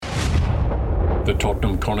The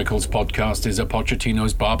Tottenham Chronicles podcast is a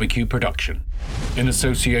Pochettino's Barbecue production. In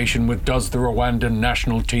association with Does the Rwandan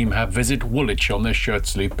National Team Have Visit Woolwich on their shirt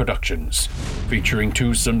sleeve productions, featuring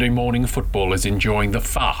two Sunday morning footballers enjoying the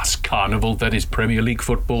fast carnival that is Premier League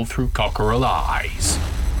football through cockerel eyes.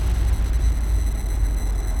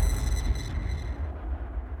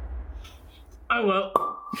 Oh,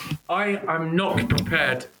 well, I am not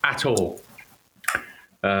prepared at all.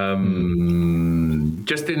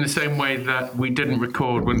 Just in the same way that we didn't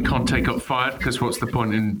record when Conte got fired, because what's the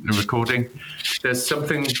point in recording? There's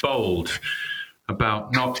something bold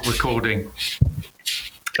about not recording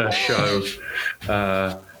a show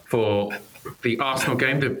for the Arsenal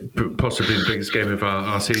game, possibly the biggest game of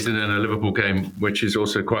our season, and a Liverpool game, which is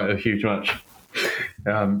also quite a huge match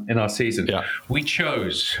in our season. Yeah. We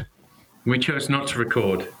chose not to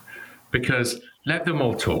record because let them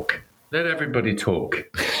all talk. Let everybody talk.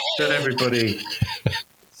 Let everybody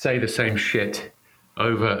say the same shit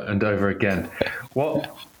over and over again.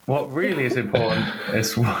 What really is important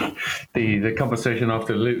is the conversation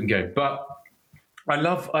after the Luton game. But I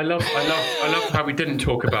love how we didn't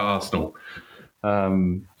talk about Arsenal.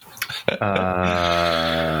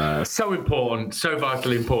 So important, so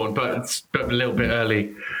vitally important, but a little bit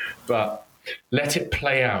early. But let it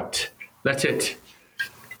play out. Let it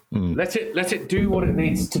do what it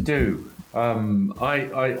needs to do. In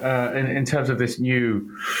terms of this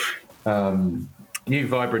new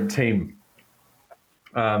vibrant team.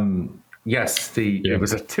 Yes, it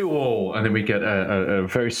was a 2-2, and then we get a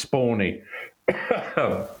very spawny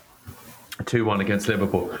 2-1 against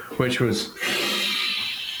Liverpool, which was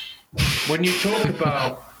when you talk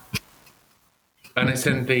about, and it's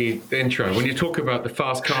in the intro, when you talk about the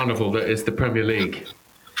fast carnival that is the Premier League.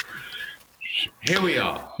 Here we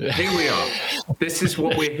are. This is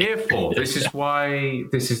what we're here for. This is why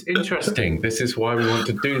this is interesting. This is why we want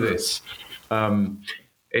to do this.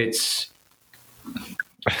 It's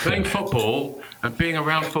playing football and being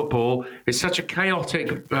around football is such a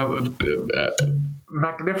chaotic,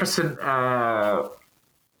 magnificent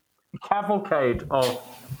cavalcade of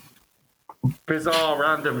bizarre,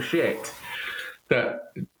 random shit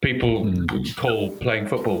that people call playing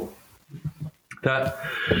football. That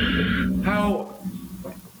how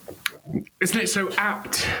isn't it so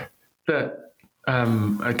apt that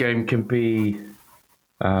a game can be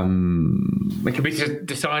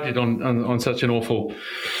decided on such an awful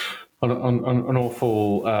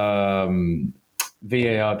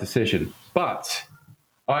VAR decision, but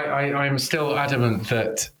I'm still adamant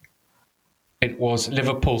that it was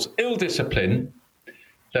Liverpool's ill discipline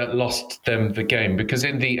that lost them the game, because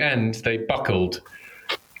in the end they buckled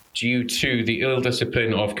due to the ill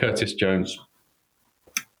discipline of Curtis Jones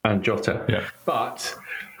and Jota. Yeah. But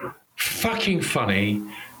fucking funny,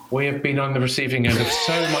 we have been on the receiving end of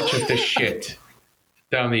so much of this shit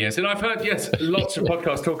down the years. And I've heard, yes, lots of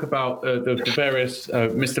podcasts talk about the various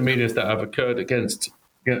misdemeanors that have occurred against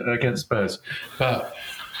Spurs. But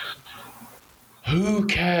who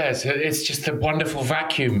cares? It's just a wonderful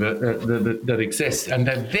vacuum that exists. And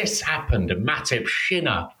then this happened, Matip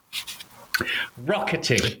Shinner.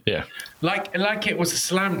 Rocketing, like it was a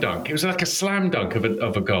slam dunk. It was like a slam dunk of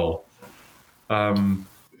a goal. He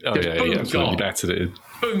absolutely battered it in.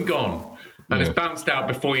 Boom, gone, and it's bounced out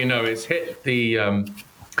before you know it's hit the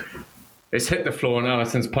floor, and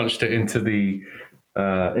Alisson's punched it into the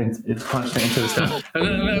stand,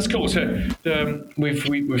 and that's cool. So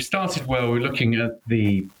we've started well. We're looking at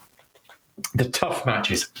the tough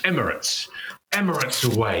matches. Emirates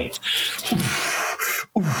away.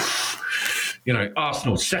 Oof. You know,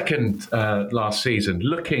 Arsenal second last season.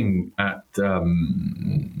 Looking at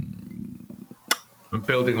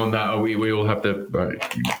building on that, we all have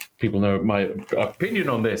people know my opinion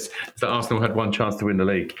on this. Is that Arsenal had one chance to win the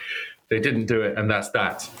league, they didn't do it, and that's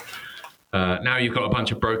that. Now you've got a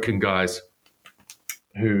bunch of broken guys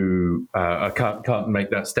who can't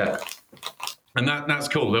make that step. And that's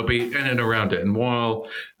cool. They'll be in and around it. And while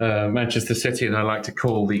Manchester City, and I like to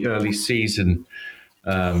call the early season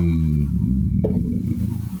of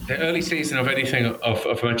anything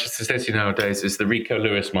of Manchester City nowadays is the Rico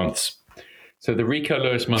Lewis months. So the Rico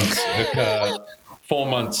Lewis months occur 4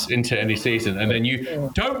 months into any season, and then you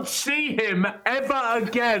don't see him ever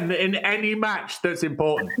again in any match that's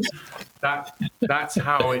important. That's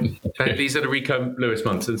how these are the Rico Lewis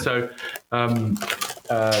months. And so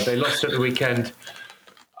they lost at the weekend.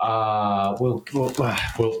 We'll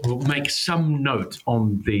make some note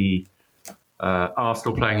on the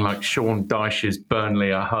Arsenal playing like Sean Dyche's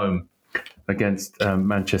Burnley at home against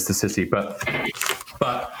Manchester City. But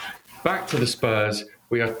back to the Spurs.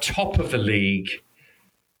 We are top of the league.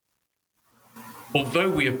 although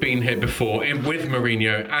we have been here before with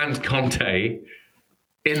Mourinho and Conte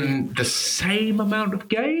in the same amount of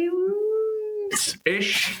games-ish,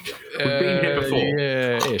 we've been here before.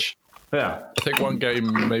 Yeah, ish. Yeah. I think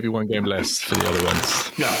maybe one game less for the other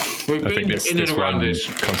ones. Yeah. I think this run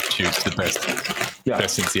constitutes the best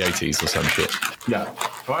since the 80s or some shit. Yeah.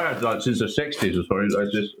 I had since the 60s or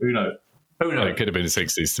something. Who knows? It could have been the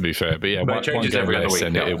 60s, to be fair. But yeah, but one game less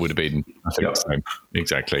and it would have been, I think, the same.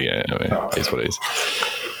 Exactly, yeah. It's what it is.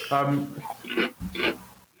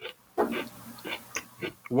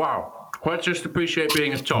 Wow. Let's just appreciate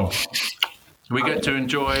being at top. We get to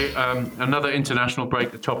enjoy another international break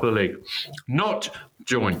at the top of the league. Not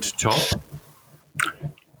joint top.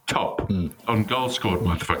 Top on goals scored,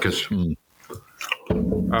 motherfuckers.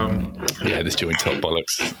 This joint top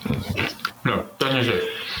bollocks. No, doesn't it?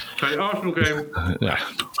 So the Arsenal game.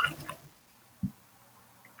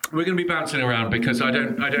 We're going to be bouncing around because I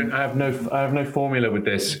have no formula with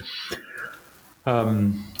this.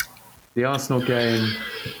 The Arsenal game.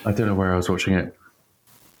 I don't know where I was watching it.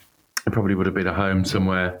 It probably would have been at home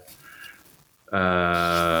somewhere. All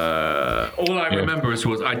I remember was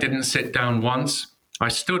I didn't sit down once. I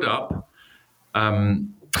stood up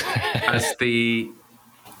as the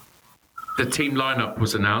team lineup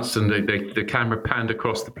was announced and the camera panned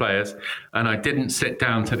across the players, and I didn't sit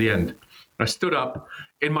down to the end. I stood up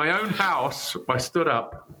in my own house. I stood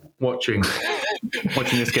up watching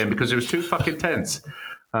this game because it was too fucking tense.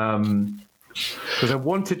 Because I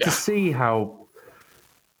wanted to see how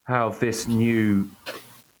this new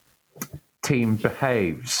team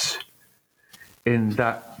behaves in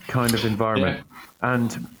that kind of environment.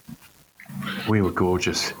 And we were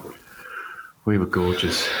gorgeous.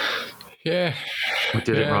 Yeah. We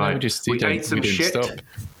did it right. We ate some shit. Stop.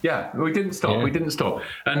 Yeah, we didn't stop. Yeah. We didn't stop.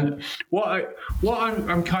 And what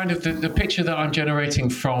I'm kind of the picture that I'm generating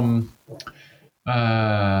from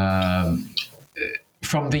the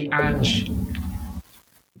Ange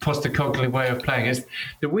Postecoglou way of playing is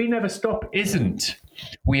that we never stop isn't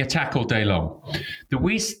we attack all day long. The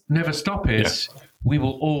we never stop is we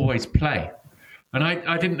will always play. And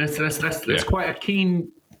I didn't. That's quite a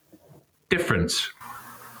keen difference.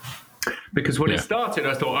 Because when it started,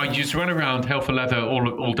 I thought you just run around hell for leather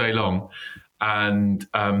all day long, and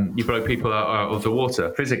you blow people out of the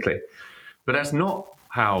water physically. But that's not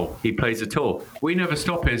how he plays at all. We never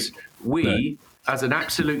stop is we, as an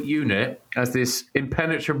absolute unit, as this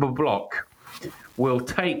impenetrable block, will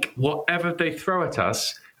take whatever they throw at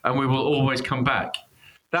us, and we will always come back.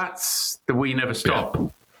 That's the we never stop. Yeah.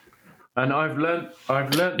 And I've learned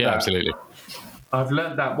that. Yeah, absolutely. I've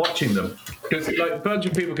learned that watching them. Because like a bunch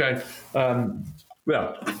of people going,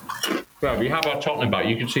 well, we have our Tottenham back.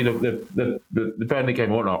 You can see the Burnley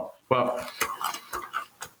game or not. But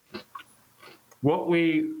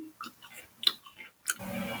when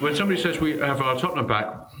somebody says we have our Tottenham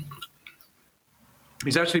back,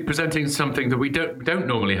 he's actually presenting something that we don't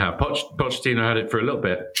normally have. Pochettino had it for a little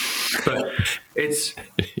bit. But it's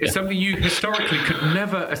something you historically could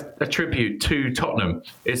never attribute to Tottenham.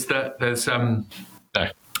 Is that there's a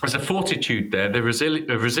fortitude there, there's a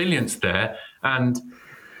resilience there, and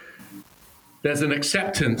there's an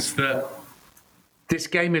acceptance that this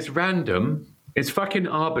game is random, it's fucking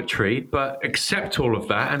arbitrary, but accept all of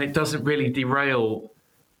that, and it doesn't really derail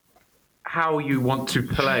how you want to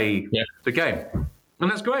play the game. And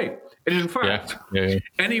that's great. And in fact,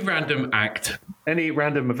 any random act, any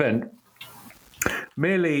random event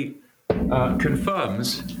merely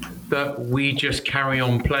confirms that we just carry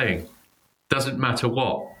on playing. Doesn't matter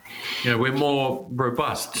what. We're more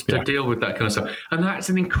robust to deal with that kind of stuff. And that's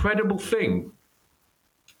an incredible thing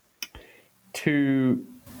to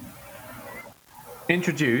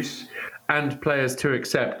introduce and players to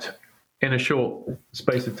accept in a short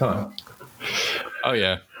space of time. Oh,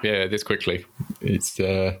 yeah. Yeah, this quickly. It's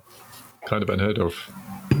kind of unheard of.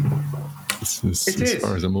 As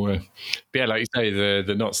far as I'm aware. But yeah, like you say,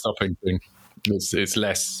 the not stopping thing, it's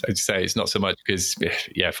less, as you say, it's not so much because,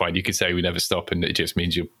 fine, you could say we never stop and it just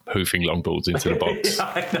means you're hoofing long balls into the box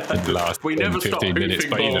in the last 15 minutes,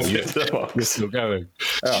 but you're still going.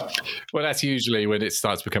 Oh. Well, that's usually when it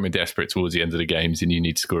starts becoming desperate towards the end of the games and you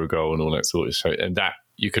need to score a goal and all that sort of stuff. And that,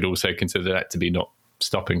 you could also consider that to be not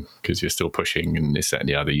stopping because you're still pushing and this, that and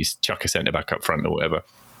the other. You chuck a centre back up front or whatever.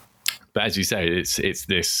 But as you say, it's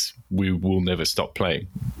this, we will never stop playing.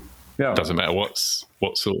 Yeah. Doesn't matter what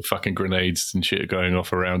sort of fucking grenades and shit are going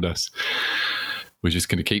off around us. We're just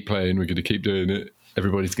going to keep playing. We're going to keep doing it.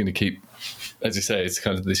 Everybody's going to keep, as you say, it's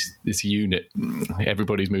kind of this unit.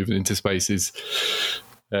 Everybody's moving into spaces.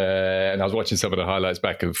 And I was watching some of the highlights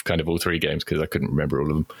back of kind of all three games because I couldn't remember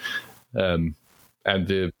all of them. And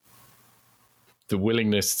the the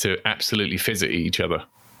willingness to absolutely fizz at each other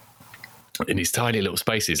in these tiny little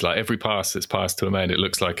spaces. Like every pass that's passed to a man, it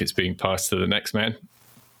looks like it's being passed to the next man.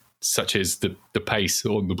 Such as the pace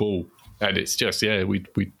on the ball. And it's just, we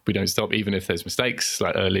don't stop, even if there's mistakes.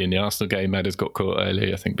 Like early in the Arsenal game, Madders got caught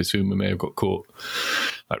early. I think Bissouma may have got caught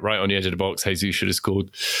like right on the edge of the box. Jesus should have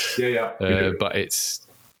scored. But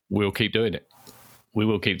we'll keep doing it. We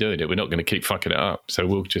will keep doing it. We're not going to keep fucking it up. So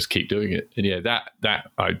we'll just keep doing it. And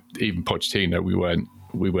even Pochettino,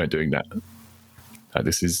 we weren't doing that.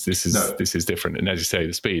 This is different. And as you say,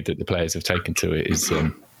 the speed that the players have taken to it is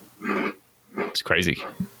it's crazy.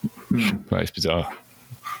 Like, it's bizarre.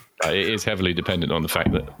 It is heavily dependent on the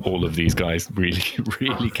fact that all of these guys really,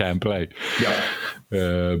 really can play.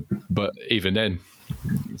 Yeah. But even then,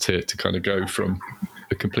 to kind of go from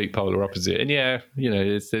the complete polar opposite, and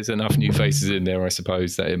there's enough new faces in there, I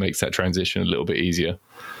suppose, that it makes that transition a little bit easier.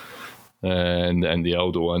 And the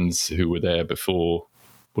older ones who were there before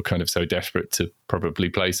were kind of so desperate to probably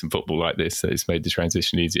play some football like this that it's made the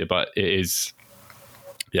transition easier. But it is,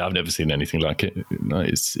 I've never seen anything like it.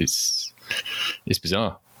 It's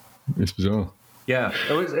bizarre. It's bizarre. Yeah,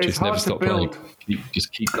 it's hard to build.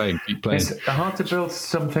 Just keep playing. It's hard to build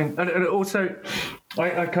something, and also,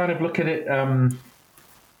 I kind of look at it.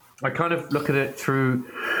 I kind of look at it through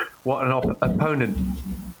what an opponent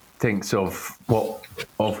thinks of what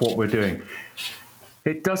we're doing.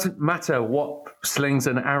 It doesn't matter what slings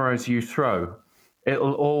and arrows you throw;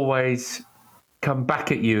 it'll always come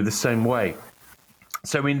back at you the same way.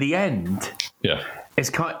 So in the end, it's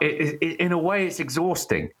in a way it's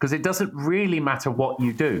exhausting because it doesn't really matter what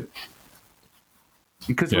you do,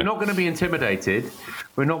 because we're not going to be intimidated,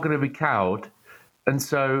 we're not going to be cowed, and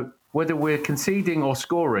so whether we're conceding or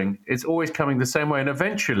scoring, it's always coming the same way. And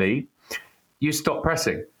eventually, you stop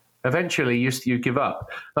pressing. Eventually, you give up.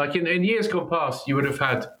 Like in years gone past, you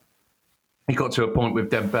got to a point with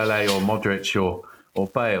Dembele or Modric or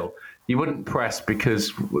Bale. You wouldn't press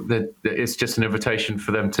because it's just an invitation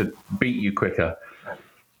for them to beat you quicker.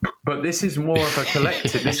 But this is more of a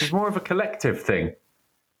collective. This is more of a collective thing.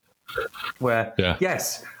 Where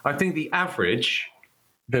yes, I think the average,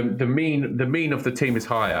 the mean of the team is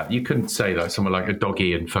higher. You couldn't say that someone like a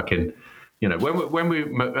Doggy and fucking, when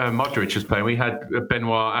Modric was playing, we had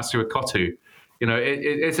Benoit Asuakotu. It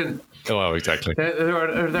isn't. Oh, exactly. There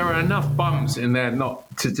are enough bums in there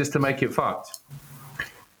not to make it fucked.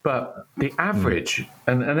 But the average,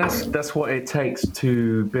 and that's what it takes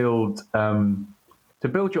to build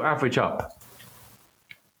your average up.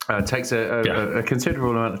 It takes a considerable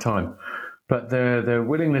amount of time. But the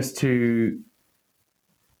willingness to,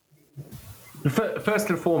 first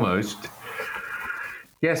and foremost,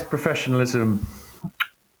 yes, professionalism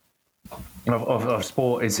of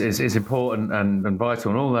sport is important and vital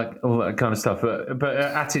and all that kind of stuff. But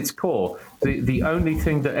at its core, the only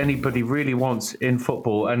thing that anybody really wants in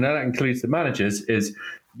football, and that includes the managers, is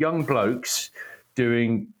young blokes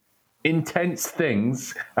doing intense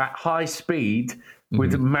things at high speed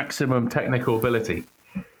with maximum technical ability.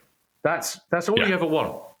 That's all you ever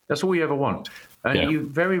want. That's all you ever want. And you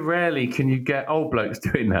very rarely can you get old blokes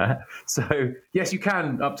doing that. So yes, you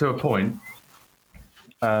can up to a point.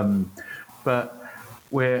 But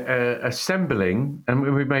we're assembling, and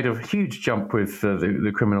we've made a huge jump with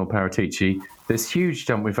the criminal Paratici. This huge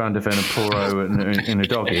jump with Van der Ven and Porro and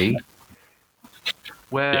Udogie,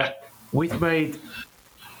 where we've made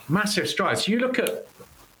massive strides. You look at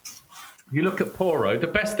Porro. The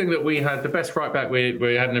best thing that we had, the best right back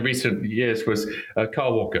we had in the recent years was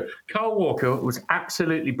Kyle Walker. Kyle Walker was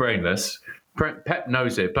absolutely brainless. Pep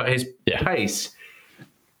knows it, but his pace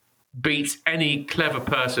beats any clever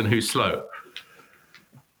person who's slow.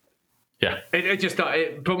 Yeah. It just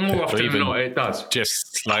does. But more often than not, it does.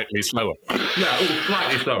 Just slightly slower. Yeah,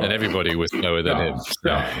 slightly slower. And everybody was slower than him.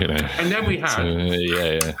 So, And then we had...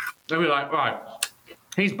 Then we were like, right,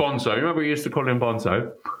 he's Bonzo. Remember we used to call him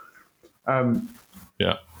Bonzo? And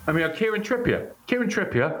we had Kieran Trippier. Kieran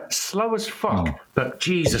Trippier, slow as fuck, but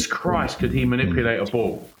Jesus Christ, could he manipulate a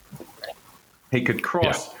ball. He could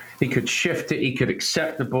cross, he could shift it, he could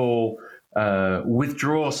accept the ball,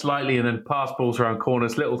 withdraw slightly and then pass balls around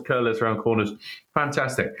corners, little curlers around corners.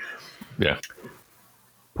 Fantastic. Yeah.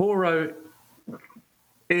 Porro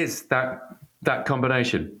is that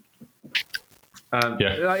combination.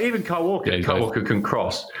 Like even Kyle Walker. Kyle Walker can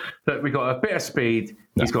cross. But we got a bit of speed.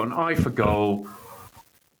 He's got an eye for goal.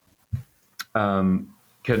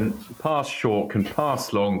 Can pass short, can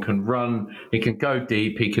pass long, can run. He can go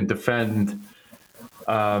deep. He can defend.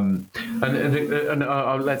 Let's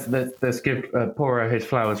give Porro his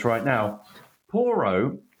flowers right now.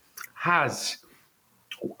 Porro has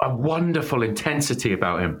a wonderful intensity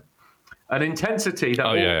about him. an intensity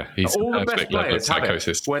that He's all the best perfect level of players have it,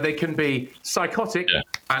 psychosis. where they can be psychotic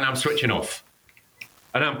And I'm switching off.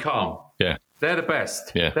 And I'm calm. Yeah. They're the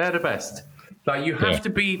best. Yeah. They're the best. Like, you have to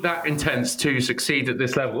be that intense to succeed at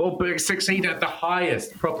this level, or succeed at the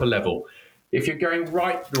highest proper level. If you're going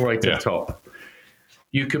right to the top,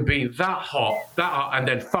 you can be that hot, and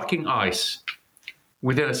then fucking ice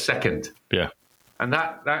within a second. Yeah. And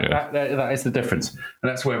that is the difference. And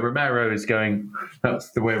that's where Romero is going.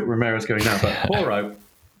 That's the way Romero's going now. But Porro,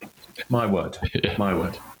 my word.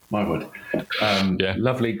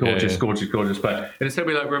 Lovely, gorgeous. But instead,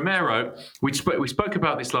 we like Romero. We spoke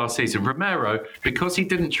about this last season. Romero, because he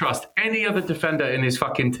didn't trust any other defender in his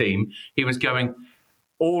fucking team, he was going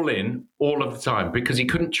all in all of the time because he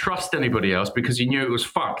couldn't trust anybody else because he knew it was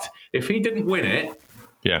fucked. If he didn't win it,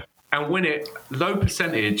 and win it low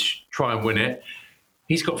percentage, try and win it.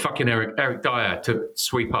 He's got fucking Eric Dyer to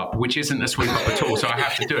sweep up, which isn't a sweep up at all. So I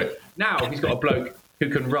have to do it. Now he's got a bloke who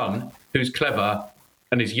can run, who's clever,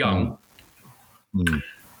 and is young.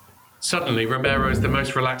 Suddenly, Romero is the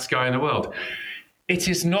most relaxed guy in the world. It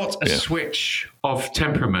is not a switch of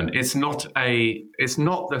temperament. It's not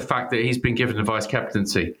the fact that he's been given the vice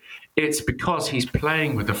captaincy. It's because he's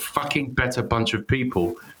playing with a fucking better bunch of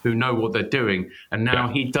people who know what they're doing, and now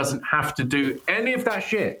he doesn't have to do any of that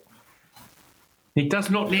shit. He does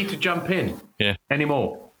not need to jump in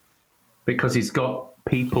anymore because he's got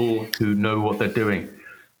people who know what they're doing,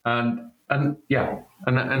 and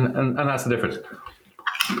that's the difference.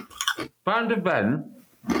 Van de Ven,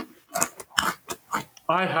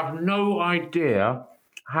 I have no idea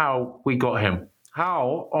how we got him.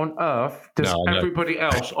 How on earth does everybody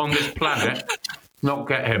else on this planet not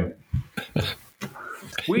get him?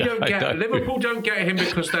 Liverpool don't get him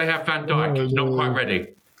because they have Van Dijk, not quite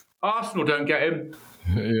ready. Arsenal don't get him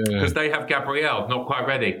because they have Gabriel, not quite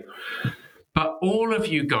ready. But all of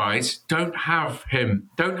you guys don't have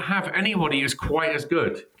him, don't have anybody who's quite as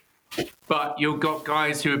good. But you've got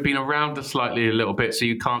guys who have been around a little bit, so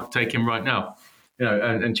you can't take him right now.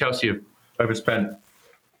 And Chelsea have overspent.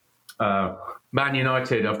 Man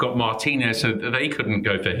United, I've got Martinez, so they couldn't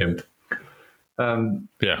go for him. The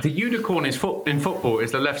unicorn in football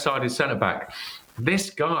is the left-sided centre-back. This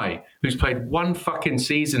guy, who's played one fucking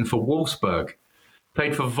season for Wolfsburg,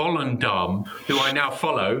 played for Volendam, who I now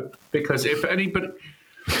follow, because if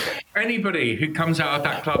anybody who comes out of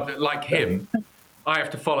that club that like him, I have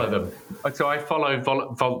to follow them. So I follow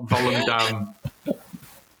Volendam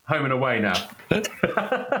home and away now. In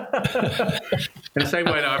the same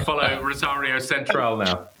way that I follow Rosario Central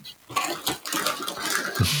now.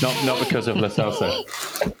 Not because of Lo Celso.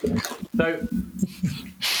 So,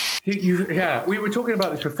 we were talking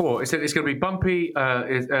about this before. It said it's going to be bumpy.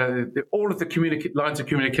 All of the lines of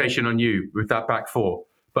communication on you with that back four.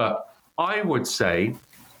 But I would say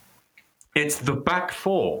it's the back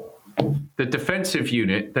four, the defensive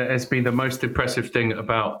unit, that has been the most impressive thing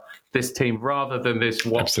about this team, rather than this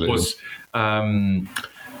was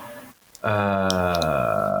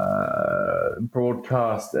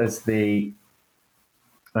broadcast as the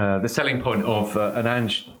selling point of an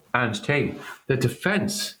Ange team. The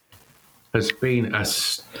defence has been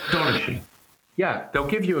astonishing. Yeah, they'll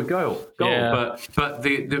give you a goal, but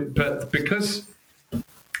because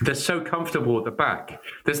they're so comfortable at the back,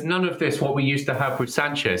 there's none of this what we used to have with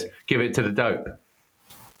Sanchez. Give it to the dope.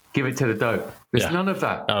 There's none of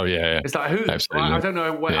that. Oh yeah. It's like who? I don't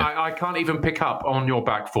know where. I can't even pick up on your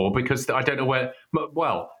back four because I don't know where.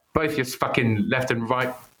 Well, both your fucking left and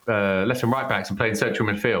right backs and playing central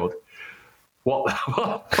midfield. What?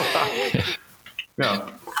 Yeah,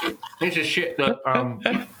 it's just shit that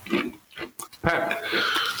Pep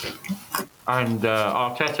and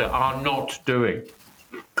Arteta are not doing.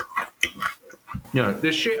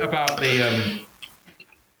 This shit about the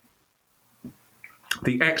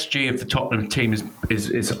XG of the Tottenham team is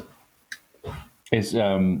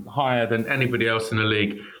higher than anybody else in the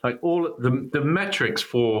league. Like all the metrics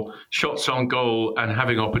for shots on goal and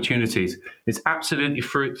having opportunities is absolutely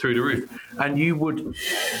through the roof. And you would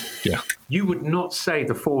not say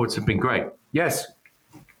the forwards have been great. Yes,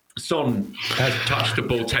 Son has touched the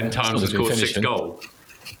ball 10 times and scored 6 goals.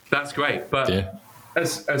 That's great, but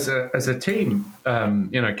as a team,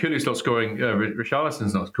 Kulu's not scoring,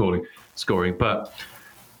 Richarlison's not scoring, but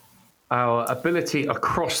our ability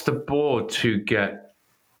across the board to get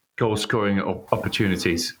goal-scoring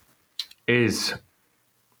opportunities is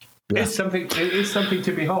something. It is something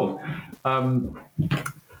to behold.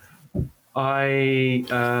 I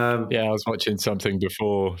was watching something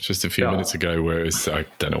before just a few minutes ago where it was, I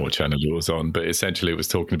don't know what channel it was on, but essentially it was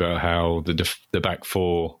talking about how the back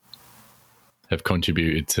four have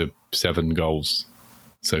contributed to 7 goals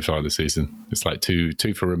so far this season. It's like two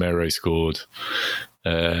for Romero scored.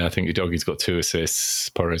 I think Udogi's got 2 assists.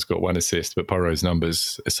 Porro's got 1 assist, but Porro's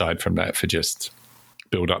numbers, aside from that, for just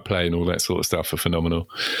build-up play and all that sort of stuff, are phenomenal.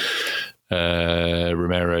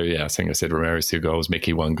 Romero, I think I said Romero's 2 goals.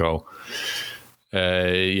 Mickey 1 goal.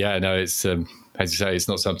 It's as you say, it's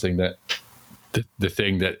not something that the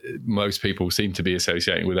thing that most people seem to be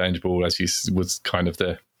associating with handball, as you was kind of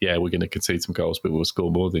we're going to concede some goals, but we'll score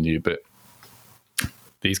more than you. But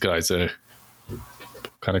these guys are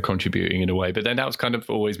kind of contributing in a way. But then that was kind of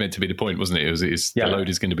always meant to be the point, wasn't it? The load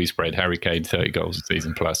is going to be spread. Harry Kane, 30 goals a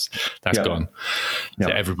season plus. That's gone. So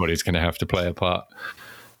everybody's going to have to play a part.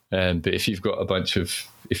 But if you've got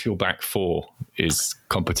if your back 4 is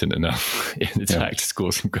competent enough in attack to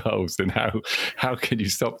score some goals, then how can you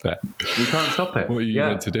stop that? You can't stop it. What are you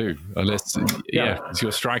meant to do? Unless,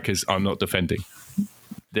 your strikers are not defending.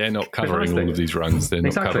 They're not covering all of these runs. They're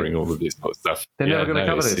not covering all of this sort of stuff. They're never going to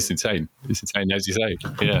cover this. It's insane. It's insane, as you say.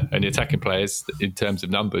 Yeah, and the attacking players, in terms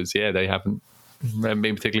of numbers, they haven't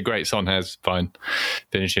been particularly great. Son has fine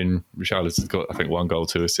finishing. Richarlison's got, I think, 1 goal,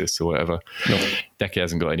 2 assists or whatever. Decky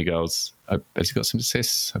hasn't got any goals. Has he got some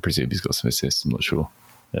assists? I presume he's got some assists. I'm not sure.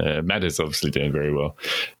 Madder's obviously doing very well.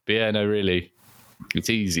 But really, it's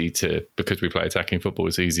easy to, because we play attacking football,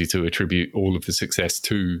 it's easy to attribute all of the success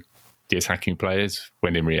to the attacking players,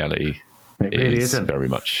 when in reality it really isn't. Very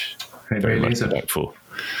much the back 4.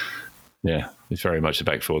 Yeah, it's very much the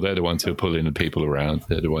back 4. They're the ones who are pulling the people around.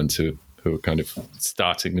 They're the ones who are kind of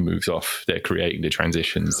starting the moves off. They're creating the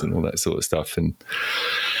transitions and all that sort of stuff. And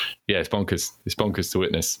it's bonkers. It's bonkers to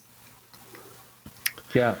witness.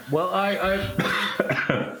 Yeah. Well,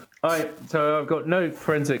 so I've got no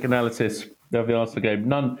forensic analysis of the Arsenal game,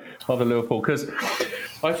 none of the Liverpool, because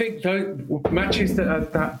I think matches that are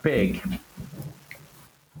that big,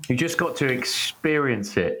 you just got to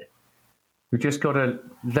experience it. You just got to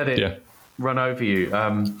let it run over you.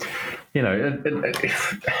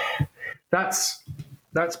 That's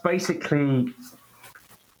basically,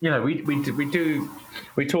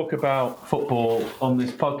 we talk about football on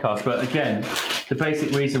this podcast, but again, the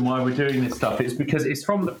basic reason why we're doing this stuff is because it's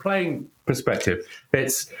from the playing perspective.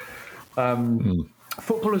 It's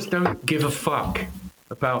footballers don't give a fuck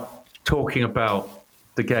about talking about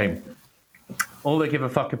the game. All they give a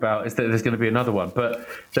fuck about is that there's going to be another one. But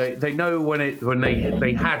they know when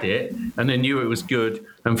they had it and they knew it was good,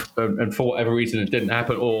 and for whatever reason it didn't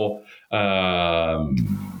happen, or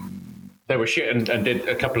they were shit and did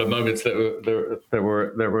a couple of moments that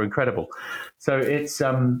were incredible. So it's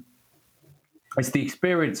the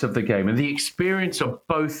experience of the game and the experience of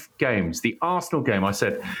both games. The Arsenal game, as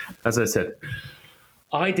I said,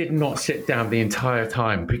 I did not sit down the entire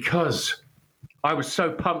time because I was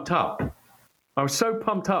so pumped up. I was so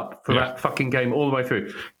pumped up for that fucking game all the way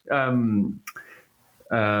through.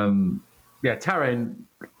 Taryn,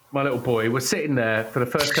 my little boy, was sitting there for the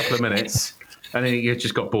first couple of minutes and then he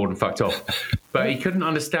just got bored and fucked off. But he couldn't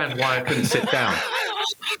understand why I couldn't sit down.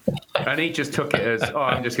 And he just took it as,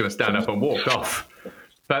 I'm just going to stand up, and walked off.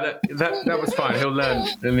 But that was fine. He'll learn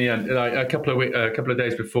in the end. Like a couple of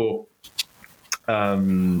days before,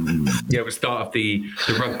 it was start of the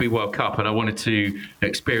Rugby World Cup, and I wanted to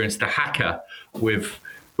experience the haka with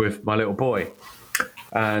my little boy,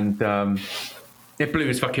 and it blew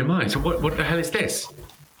his fucking mind. So what the hell is this?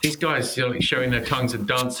 These guys, showing their tongues and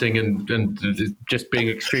dancing and just being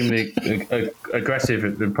extremely aggressive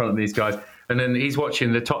in front of these guys. And then he's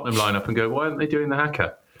watching the Tottenham lineup and go, why aren't they doing the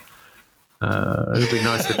haka? It would be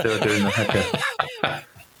nice if they were doing the haka.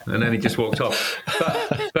 And then he just walked off.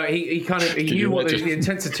 But he knew what the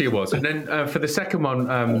intensity was. And then for the second one,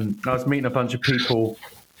 I was meeting a bunch of people,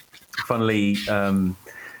 funnily, in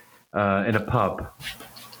a pub.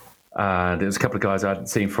 And there was a couple of guys I hadn't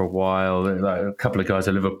seen for a while. Like a couple of guys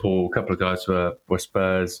are Liverpool, a couple of guys were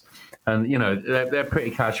Spurs. And, they're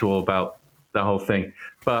pretty casual about the whole thing.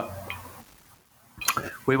 But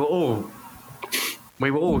we were all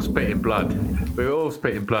spitting blood. We were all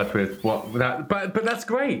spitting blood with that. But that's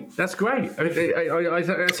great. That's great. I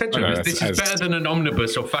said to him, this is better than an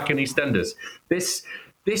omnibus or fucking EastEnders. This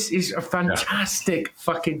is a fantastic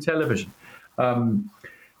fucking television. At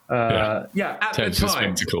the time,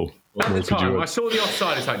 spectacle. At the time, I saw the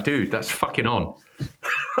offside. It's like, dude, that's fucking on.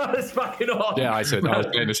 That's fucking on. Yeah, I was saying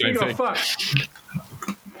the same thing.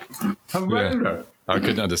 I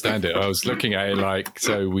couldn't understand it. I was looking at it like,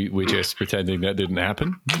 so we're just pretending that didn't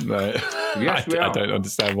happen? Yes, we are. I don't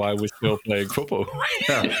understand why we're still playing football.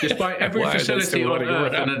 Yeah. Despite every facility on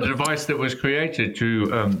earth and a device that was created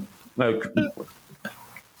to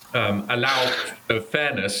allow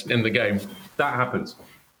fairness in the game, that happens.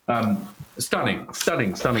 Stunning.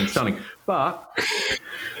 But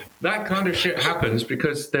that kind of shit happens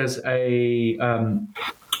because there's an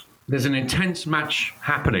intense match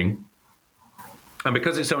happening, and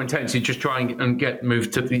because it's so intense, you just try and get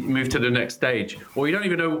moved to the next stage, or you don't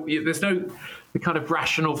even know. There's no kind of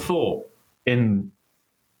rational thought in,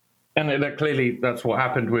 and clearly that's what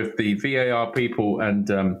happened with the VAR people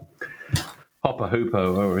and Hopper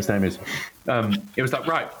Hooper, whatever his name is. It was like,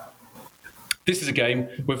 right, this is a game.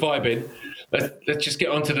 We're vibing. Let's just get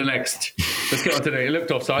on to the next. Let's get on to the. It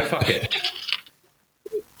looked offside. Fuck it.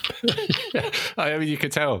 I mean, you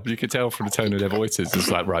could tell from the tone of their voices.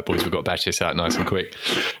 It's like, right, boys, we've got to bash this out nice and quick.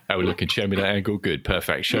 How we looking? Show me that angle. Good,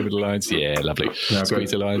 perfect. Show me the lines. Yeah, lovely. No,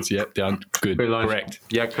 Squeeze the lines. Yep, done. Good, correct.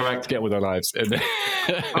 Yeah, correct. Get with our lives. And then,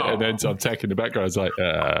 and then I'm taking the background. I was like,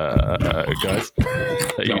 guys,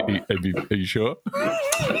 are you sure?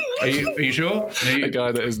 Are you sure? A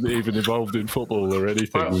guy that isn't even involved in football or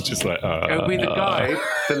anything was just like, it'll be the guy,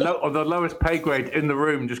 the lowest pay grade in the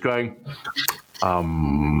room, just going, I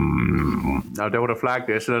don't want to flag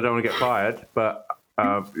this and I don't want to get fired, but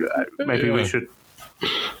maybe we should.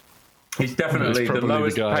 He's definitely the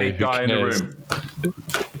lowest paid guy in the room.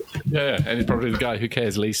 Yeah, and he's probably the guy who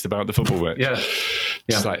cares least about the football match. Yeah.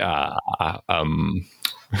 Just like,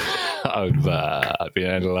 I've been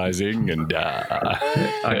analysing, and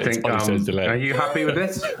I think. Are you happy with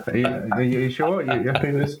this? Are you sure? Are you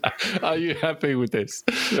happy with this? Are you happy with this?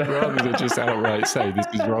 Rather than just outright say this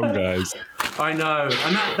is wrong, guys. I know,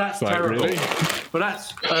 and that's terrible. Really? But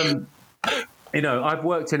that's I've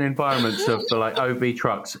worked in environments of like OB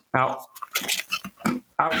trucks,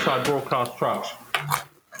 outside broadcast trucks,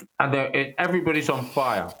 and everybody's on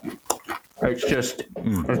fire. It's just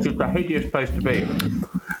a hideous place to be.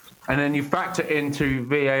 And then you factor into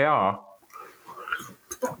VAR.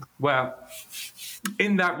 Well,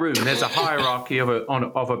 in that room, there's a hierarchy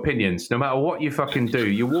of opinions. No matter what you fucking do,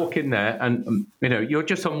 you walk in there and you're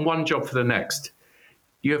just on one job for the next.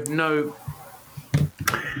 You have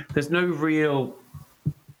there's no real.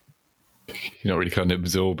 You're not really kind of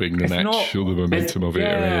absorbing the match or the momentum of it or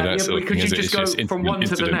any of that sort of thing. Because you just go from one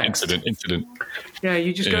to the next. Incident. Yeah,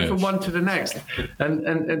 you just go from one to the next.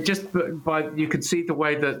 And just by you could see the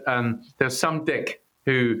way that there's some dick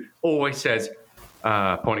who always says,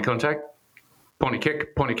 point of contact, point of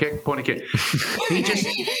kick, point of kick, point of kick.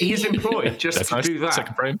 He is employed just to do that.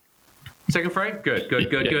 Second frame?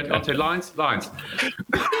 Good. Onto lines. And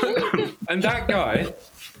that guy,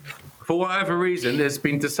 for whatever reason, it's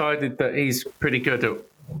been decided that he's pretty good at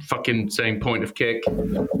fucking saying point of kick,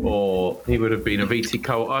 or he would have been a VT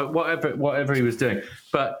co, whatever he was doing.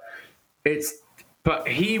 But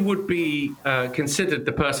he would be considered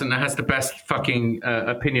the person that has the best fucking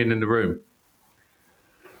opinion in the room.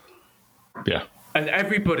 Yeah. And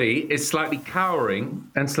everybody is slightly cowering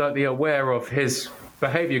and slightly aware of his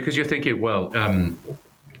behavior because you're thinking, well,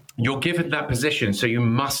 you're given that position, so you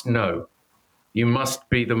must know. You must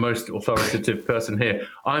be the most authoritative person here.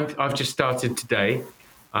 I've just started today,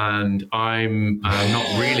 and I'm not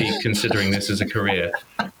really considering this as a career.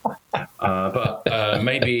 But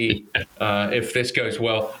maybe if this goes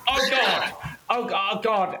well, oh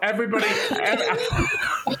God, everybody, I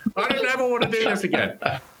don't ever want to do this again.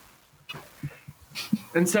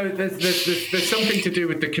 And so there's something to do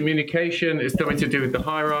with the communication. It's something to do with the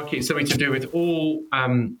hierarchy. It's something to do with all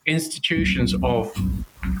institutions of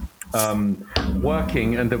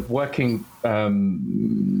working and the working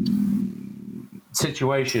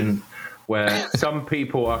situation where some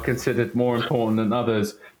people are considered more important than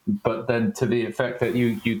others, but then to the effect that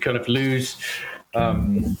you kind of lose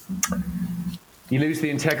you lose the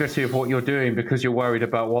integrity of what you're doing because you're worried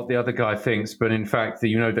about what the other guy thinks, but in fact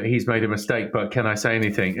you know that he's made a mistake, but can I say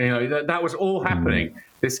anything? That was all happening.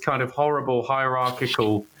 This kind of horrible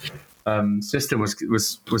hierarchical system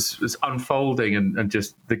was unfolding, and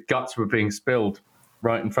just the guts were being spilled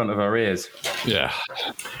right in front of our ears. Yeah,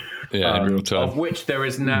 in real time. Of which there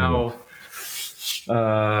is now.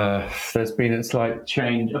 There's been a slight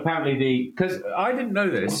change. Apparently, because I didn't know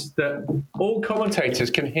this, that all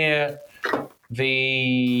commentators can hear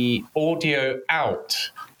the audio out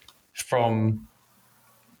from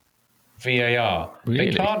VAR.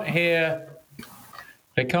 Really? They can't hear.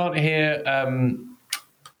 The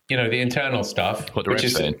internal stuff. What the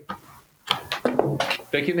ref's saying?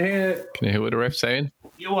 They can hear. Can you hear what the ref's saying?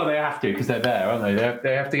 Well, they have to because they're there, aren't they?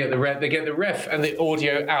 They have to get the ref. They get the ref and the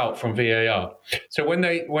audio out from VAR. So when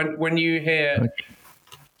you hear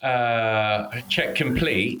check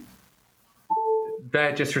complete,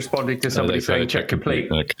 they're just responding to somebody saying check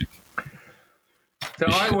complete. Okay. So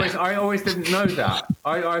I always didn't know that.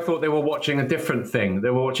 I thought they were watching a different thing. They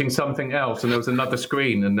were watching something else, and there was another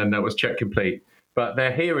screen, and then that was check complete. But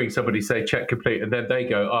they're hearing somebody say check complete, and then they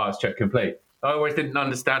go, it's check complete. I always didn't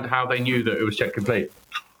understand how they knew that it was check complete.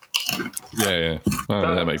 Yeah.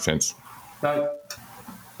 Oh, that makes sense. But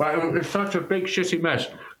it's such a big shitty mess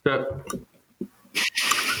that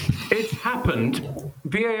it's happened.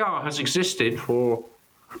 VAR has existed for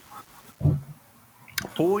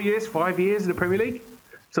 4 years, 5 years in the Premier League,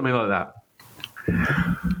 something like that.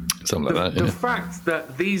 Something like that. The fact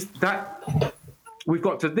that we've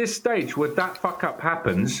got to this stage where that fuck up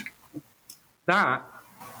happens. That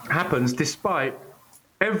happens despite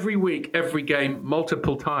every week, every game,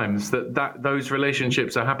 multiple times that those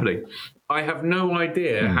relationships are happening. I have no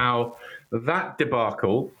idea how that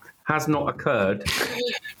debacle has not occurred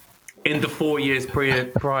in the 4 years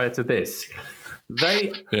prior to this.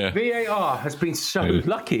 VAR has been so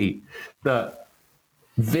lucky that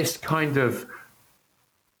this kind of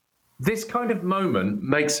moment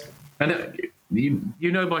makes, and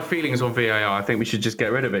you know my feelings on VAR. I think we should just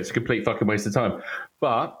get rid of it. It's a complete fucking waste of time.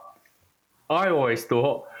 But I always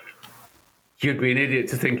thought you'd be an idiot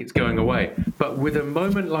to think it's going away. But with a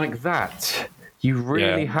moment like that, you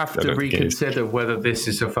really have to reconsider whether this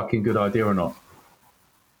is a fucking good idea or not.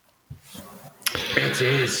 It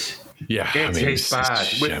is. Yeah, it is bad.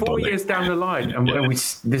 We're 4 years down the line, and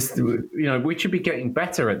we should be getting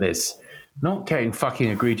better at this, not getting fucking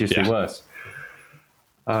egregiously worse.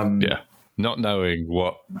 Not knowing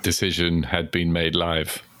what decision had been made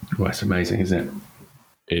live. Well, that's amazing, isn't it?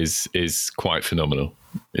 Is quite phenomenal.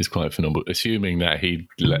 It's quite phenomenal. Assuming that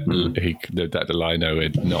that the lino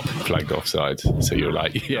had not flagged offside, so you're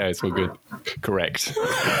like, yeah, it's all good, correct.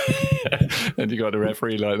 And you got the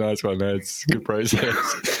referee like, nice one, lads, good process.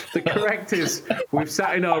 The correct is we've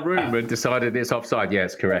sat in our room and decided it's offside. Yeah,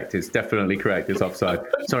 it's correct. It's definitely correct. It's offside.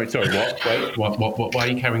 Sorry. What? Wait. What? Why are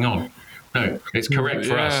you carrying on? No, it's correct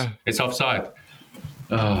for us. It's offside.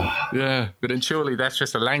 Yeah, but then surely that's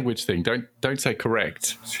just a language thing. Don't say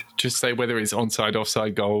correct. Just say whether it's onside,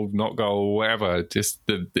 offside, goal, not goal, whatever. Just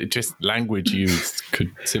language used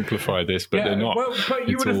could simplify this, but they're not. Well, but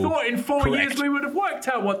you would have thought in 4 years we would have worked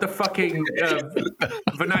out what the fucking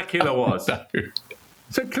vernacular was. No.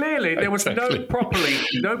 So clearly there was no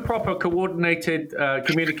proper coordinated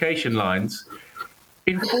communication lines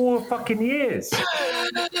in 4 fucking years.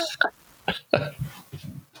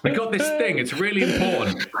 We got this thing. It's really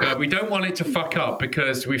important. We don't want it to fuck up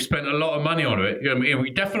because we've spent a lot of money on it. We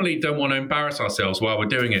definitely don't want to embarrass ourselves while we're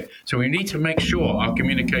doing it. So we need to make sure our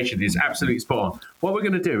communication is absolutely spot on. What we're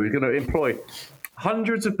going to do, we're going to employ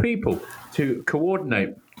hundreds of people to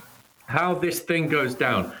coordinate how this thing goes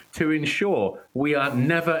down to ensure we are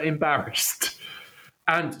never embarrassed.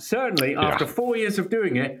 And certainly after 4 years of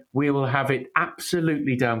doing it, we will have it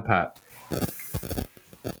absolutely down pat.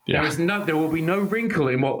 Yeah. There will be no wrinkle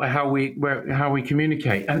in how we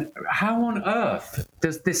communicate. And how on earth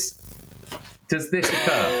does this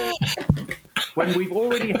occur when we've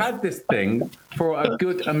already had this thing for a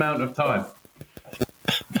good amount of time?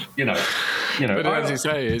 But as you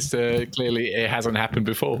say, it's clearly it hasn't happened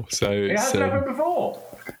before. So it hasn't happened before.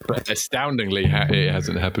 But astoundingly, it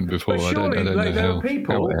hasn't happened before. But surely, I don't know there are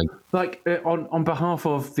people on behalf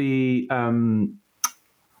of the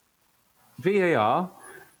VAR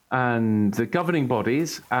and the governing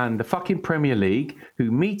bodies and the fucking Premier League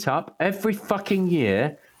who meet up every fucking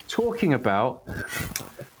year talking about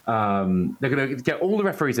they're going to get all the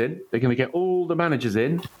referees in, they're going to get all the managers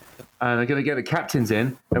in, and they're going to get the captains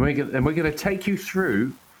in, and we're going to take you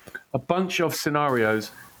through a bunch of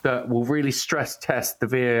scenarios that will really stress test the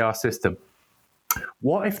VAR system.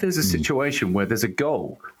 What if there's a situation where there's a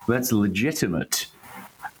goal that's legitimate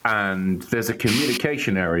and there's a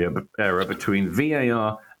communication error between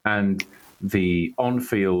VAR and the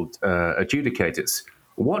on-field adjudicators?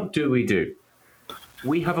 What do?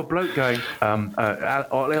 We have a bloke going,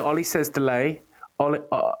 Ollie says delay.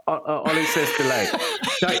 Ollie says delay.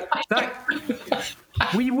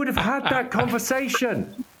 We would have had that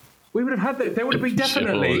conversation. We would have had that. There would have been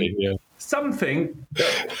definitely something.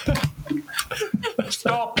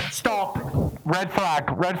 Stop. Red flag.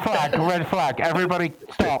 Everybody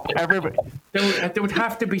stop. Everybody. There would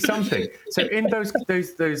have to be something. So in those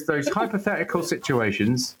hypothetical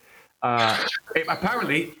situations,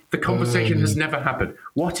 apparently the conversation has never happened.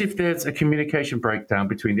 What if there's a communication breakdown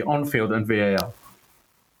between the on-field and VAR?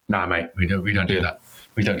 Nah, mate, we don't do that.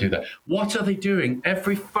 We don't do that. What are they doing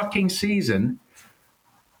every fucking season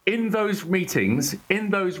in those meetings, in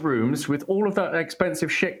those rooms, with all of that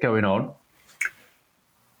expensive shit going on?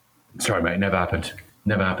 Sorry, mate, never happened.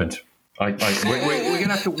 We're going to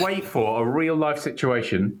have to wait for a real life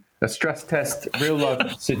situation, a stress test, real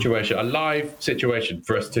life situation, a live situation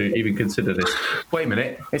for us to even consider this. Wait a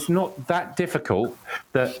minute, it's not that difficult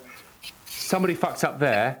that somebody fucks up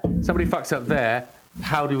there,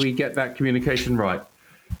 how do we get that communication right?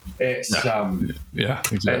 It's exactly.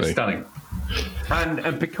 It's stunning.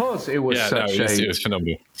 And because it was it was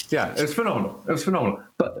phenomenal. Yeah, it was phenomenal.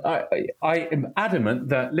 But I am adamant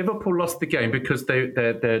that Liverpool lost the game because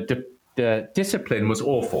their discipline was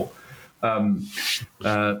awful.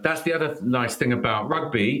 That's the other nice thing about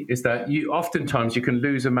rugby is that oftentimes you can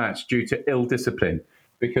lose a match due to ill discipline,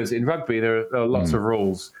 because in rugby there are lots of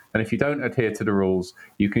rules, and if you don't adhere to the rules,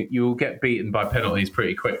 you will get beaten by penalties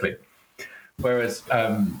pretty quickly. Whereas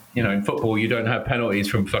in football you don't have penalties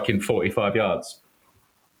from fucking 45 yards.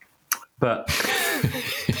 But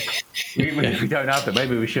we don't have them.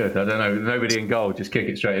 Maybe we should. I don't know. Nobody in goal, just kick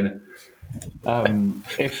it straight in.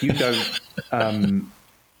 If you don't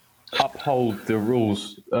uphold the rule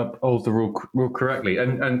correctly,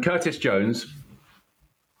 and Curtis Jones,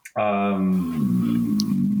 I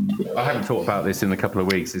haven't thought about this in a couple of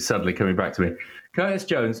weeks. It's suddenly coming back to me. Curtis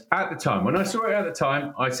Jones, at the time, when I saw it at the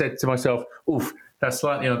time, I said to myself, "Oof, that's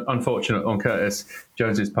slightly unfortunate on Curtis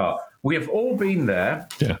Jones's part." We have all been there.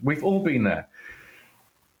 Yeah. We've all been there.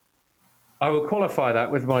 I will qualify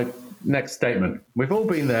that with my next statement. We've all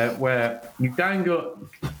been there where you dangle.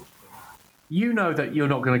 You know that you're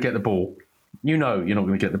not going to get the ball. You know you're not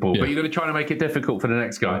going to get the ball, but you're going to try to make it difficult for the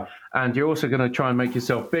next guy, and you're also going to try and make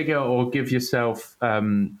yourself bigger or give yourself give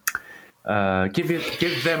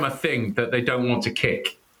them a thing that they don't want to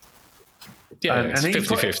kick. Yeah, it's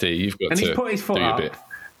 50-50. You've got to he's put his foot do your up, bit.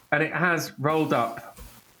 and it has rolled up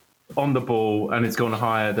on the ball, and it's gone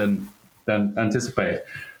higher than anticipated.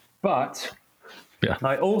 But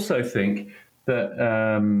I also think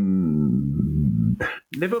that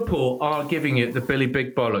Liverpool are giving it the Billy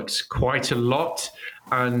Big Bollocks quite a lot,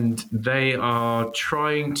 and they are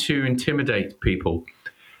trying to intimidate people.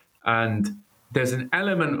 And there's an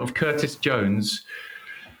element of Curtis Jones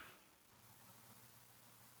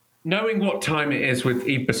knowing what time it is with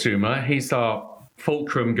Yves Bissouma. He's our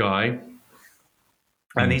fulcrum guy,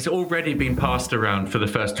 and he's already been passed around for the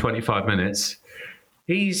first 25 minutes.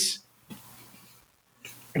 He's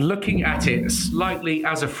looking at it slightly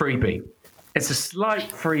as a freebie. It's a slight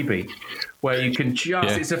freebie where you can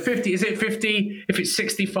just, it's a 50, is it 50? If it's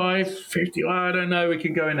 65, 50, I don't know, we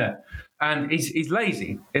can go in there. And he's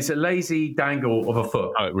lazy. It's a lazy dangle of a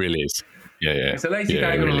foot. Oh, it really is. Yeah. It's a lazy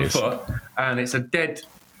dangle of a foot, and it's a dead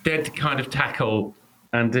kind of tackle,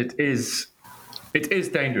 and it is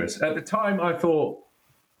dangerous. At the time, I thought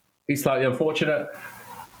he's slightly unfortunate.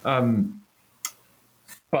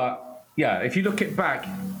 But yeah, if you look it back,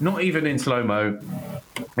 not even in slow-mo,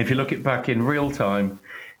 if you look it back in real time,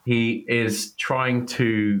 he is trying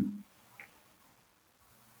to...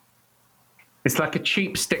 It's like a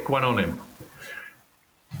cheap stick one on him.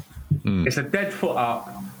 It's a dead foot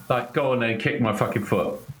up, like, go on then, kick my fucking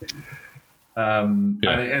foot. And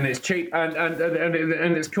it's cheap,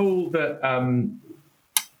 and it's cool that...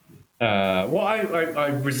 what I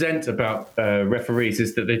resent about referees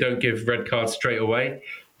is that they don't give red cards straight away.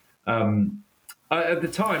 At the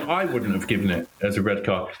time, I wouldn't have given it as a red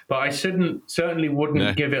card, but I certainly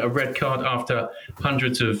wouldn't give it a red card after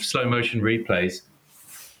hundreds of slow motion replays.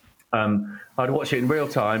 I'd watch it in real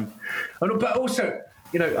time, but also,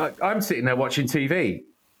 I'm sitting there watching TV.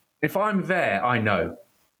 If I'm there, I know.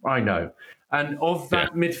 And of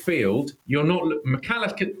that midfield, you're not.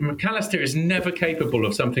 McAllister is never capable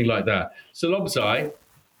of something like that. Solobzai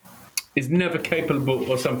is never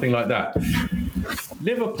capable of something like that.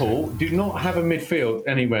 Liverpool do not have a midfield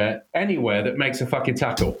anywhere that makes a fucking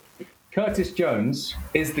tackle. Curtis Jones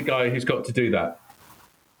is the guy who's got to do that.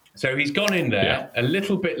 So he's gone in there a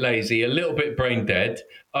little bit lazy, a little bit brain dead.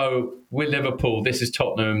 Oh, we're Liverpool. This is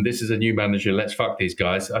Tottenham. This is a new manager. Let's fuck these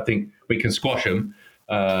guys. I think we can squash them.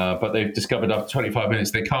 But they've discovered after 25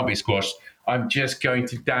 minutes they can't be squashed. I'm just going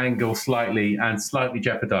to dangle slightly and slightly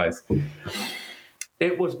jeopardize.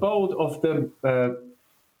 It was bold of the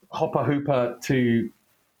Hopper Hooper to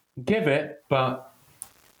give it, but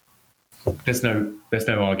there's no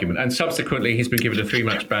argument. And subsequently, he's been given a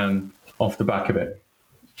 3-match ban off the back of it.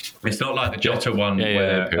 It's not like the Jota one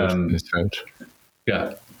where...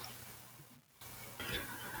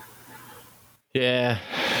 No,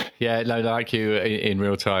 like you, in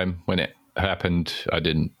real time when it happened, I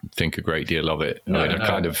didn't think a great deal of it.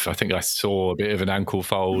 I think I saw a bit of an ankle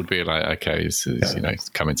fold, being like, okay, this is it's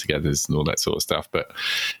coming together and all that sort of stuff. But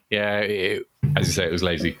as you say, it was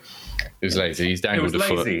lazy. He's dangled the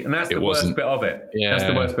foot. And that's the worst bit of it. Yeah. That's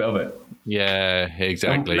the worst bit of it. Yeah,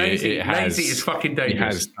 exactly. Lazy It is fucking He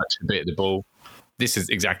dangerous. has touched a bit of the ball. This is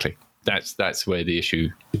exactly. That's where the issue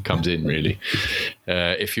comes in, really.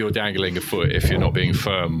 If you're dangling a foot, if you're not being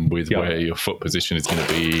firm with where your foot position is going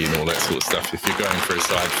to be and all that sort of stuff, if you're going for a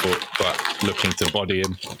side foot but looking to body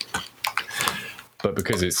him, but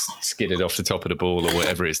because it's skidded off the top of the ball or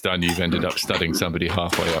whatever it's done, you've ended up studding somebody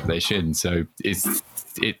halfway up their shin. So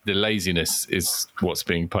the laziness is what's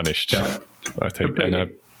being punished, I think.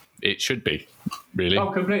 And it should be, really.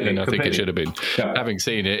 Oh, completely. And I think it should have been. Yeah. Having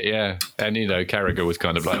seen it, yeah. And, Carragher was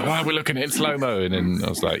kind of like, why are we looking at it in slow-mo? And then I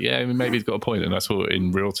was like, yeah, maybe he's got a point. And I saw it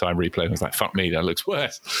in real-time replay. And I was like, fuck me, that looks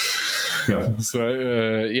worse. Yeah. So,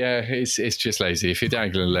 it's just lazy. If you're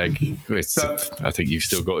dangling a leg, I think you've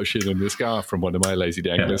still got a shin on the scar from one of my lazy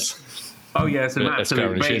danglers. Oh, yeah, it's an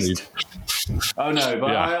absolute beast. Oh, no,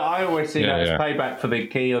 but I always see that as payback for the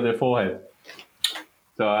key on the forehead.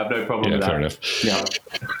 So I have no problem with that. Fair enough.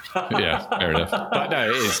 Yeah, fair enough. But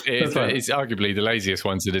no, it's arguably the laziest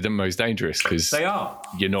ones that are the most dangerous because they are.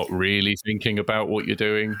 You're not really thinking about what you're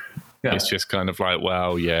doing. Yeah. It's just kind of like,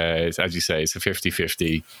 well, it's, as you say, it's a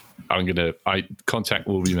 50-50. Contact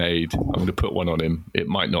will be made. I'm going to put one on him. It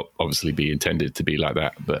might not obviously be intended to be like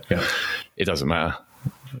that, but it doesn't matter.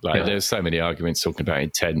 There's so many arguments talking about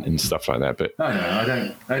intent and stuff like that, but I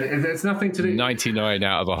don't. There's nothing to do. 99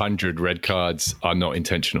 out of 100 red cards are not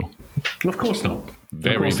intentional. Of course not.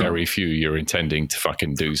 Very few you're intending to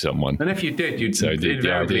fucking do someone. And if you did, you'd so the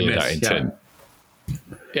idea miss, that intent.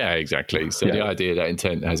 Yeah, exactly. So the idea that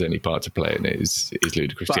intent has any part to play in it is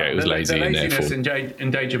ludicrous. But it was lazy. The laziness and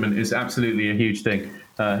endangerment is absolutely a huge thing.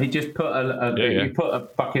 He just put he put a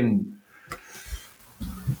fucking,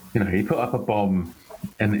 he put up a bomb.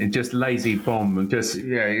 And it just lazy bomb and just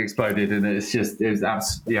it exploded, and it was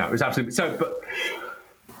absolutely so. But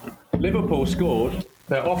Liverpool scored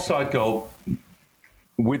their offside goal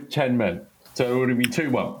with 10 men, so it would have been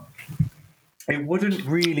 2-1. It wouldn't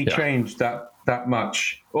really change that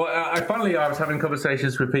much. Well, I was having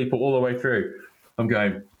conversations with people all the way through. I'm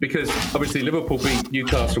going because obviously Liverpool beat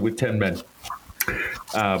Newcastle with 10 men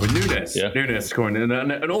with Nunes scoring,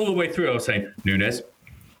 and all the way through I was saying Nunes.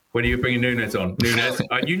 When are you bringing Nunes on? Nunes.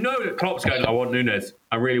 That Klopp's going, I want Nunes.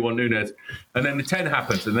 I really want Nunes. And then the 10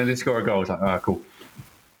 happens, and then they score a goal. It's like, cool.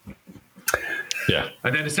 Yeah.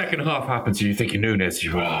 And then the second half happens, and you're thinking Nunes,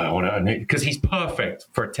 because he's perfect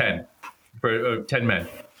for a 10, for 10 men.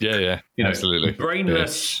 Yeah, absolutely.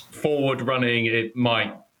 Brainless forward running, it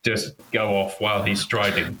might just go off while he's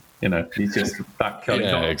striding. He's just that kind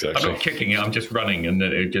of. Exactly. I'm not kicking it, I'm just running, and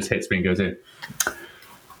then it just hits me and goes in.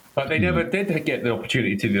 But they never did get the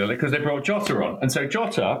opportunity to do that because they brought Jota on. And so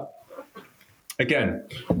Jota, again,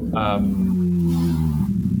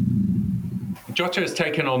 Jota has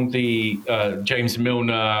taken on the James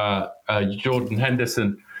Milner, Jordan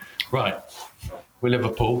Henderson. Right, we're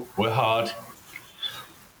Liverpool, we're hard,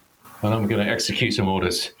 and I'm going to execute some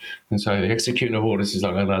orders. And so the executing of orders is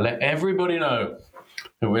I'm going to let everybody know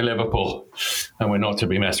that we're Liverpool and we're not to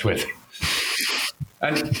be messed with.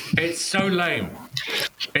 And it's so lame.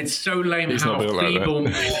 It's so lame how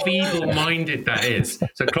feeble-minded that is.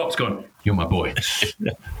 So Klopp's gone, you're my boy.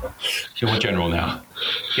 You're my general now.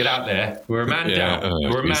 Get out there. We're a man down.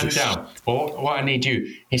 We're a man down. But what I need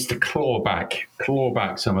you is to claw back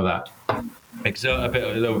some of that. Exert a bit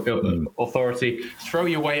of authority. Throw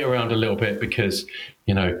your weight around a little bit because,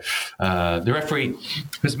 the referee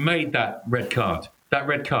has made that red card. That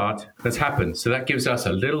red card has happened, so that gives us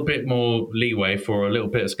a little bit more leeway for a little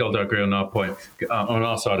bit of skullduggery on our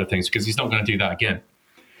side of things, because he's not going to do that again.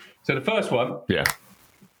 So the first one,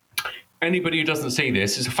 anybody who doesn't see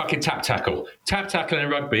this is a fucking tap tackle. Tap tackle in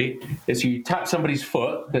rugby is you tap somebody's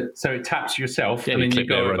foot, so it taps yourself, and then you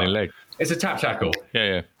go running leg. It's a tap tackle.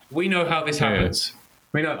 Yeah. We know how this happens.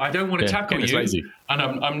 We know I don't want to tackle you, lazy. And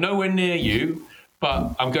I'm nowhere near you,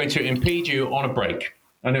 but I'm going to impede you on a break.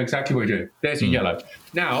 I know exactly what you're doing. There's your yellow.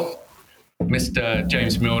 Now, Mr.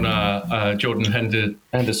 James Milner, Jordan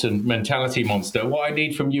Henderson mentality monster, what I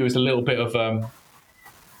need from you is a little bit of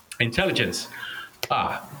intelligence.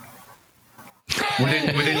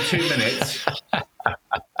 Within 2 minutes,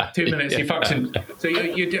 2 minutes, you fucking. So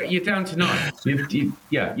you're down to 9.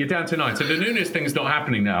 You're down to 9. So the Nunes thing's not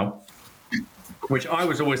happening now, which I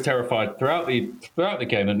was always terrified throughout the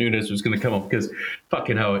game that Nunes was going to come off because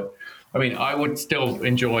fucking hell. I would still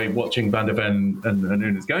enjoy watching Van der Ven and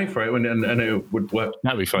Nunes going for it, and it would work.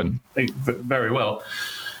 That'd be fun. Very well.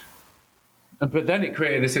 But then it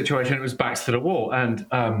created a situation, it was backs to the wall. And,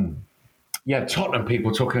 Tottenham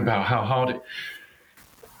people talking about how hard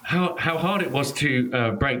it was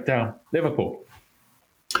to break down Liverpool.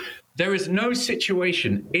 There is no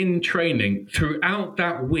situation in training throughout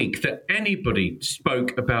that week that anybody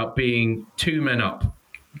spoke about being 2 men up.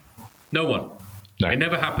 No one. No. It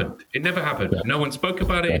never happened. It never happened. Yeah. No one spoke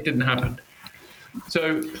about it. It didn't happen.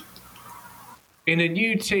 So, in a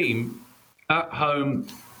new team at home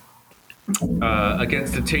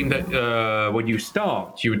against a team that when you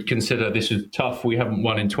start, you would consider this is tough. We haven't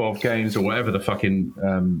won in 12 games or whatever the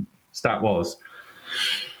fucking stat was.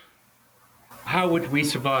 How would we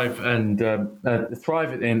survive and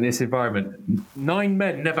thrive in this environment? 9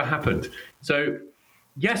 men never happened. So,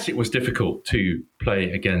 yes, it was difficult to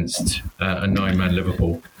play against a 9-man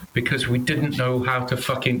Liverpool because we didn't know how to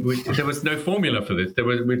there was no formula for this.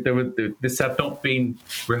 This had not been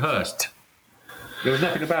rehearsed. There was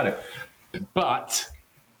nothing about it. But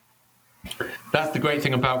that's the great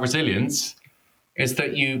thing about resilience is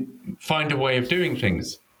that you find a way of doing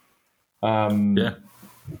things. Yeah.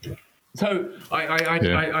 So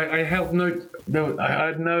I held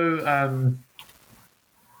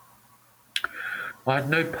I had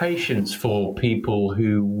no patience for people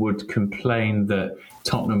who would complain that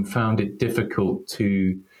Tottenham found it difficult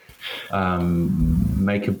to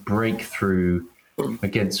make a breakthrough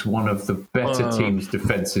against one of the better team's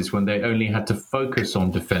defences when they only had to focus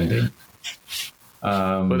on defending.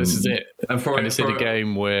 Well, this is it. And it's in a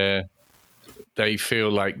game where they feel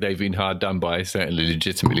like they've been hard done by, certainly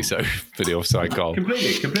legitimately so, for the offside goal.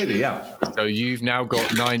 Completely, yeah. So you've now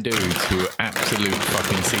got 9 dudes who are absolute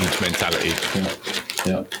fucking siege mentality.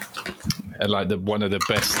 Yeah. And like one of the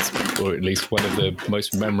best, or at least one of the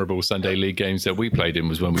most memorable Sunday League games that we played in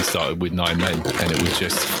was when we started with 9 men, and it was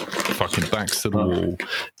just fucking backs to the wall.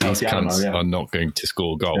 These cunts are not going to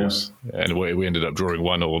score goals, and we ended up drawing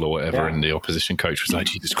 1-1 or whatever. And the opposition coach was like,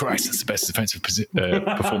 "Jesus Christ, that's the best defensive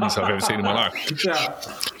performance I've ever seen in my life." Yeah,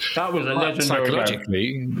 that was a legendary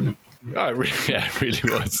psychologically. It really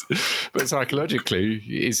was. But psychologically,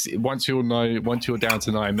 is once you're down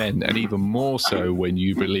to 9 men, and even more so when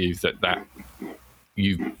you believe that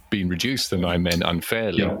you've been reduced to 9 men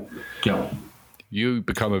unfairly, you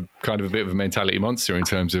become a kind of a bit of a mentality monster in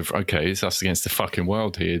terms of, okay, it's us against the fucking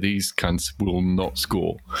world here. These cunts will not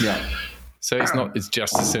score. Yeah. So it's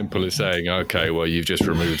just as simple as saying, okay, well, you've just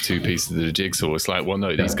removed 2 pieces of the jigsaw. It's like, well,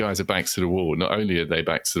 no, these guys are backs to the wall. Not only are they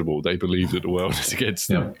backs to the wall, they believe that the world is against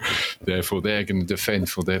them. Therefore, they're going to defend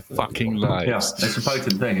for their fucking lives. Yeah, it's a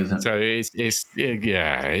potent thing, isn't it? So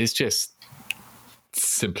it's just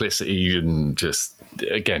simplicity and just,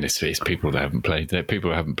 again, it's people that haven't played. People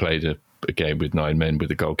who haven't played a game with 9 men with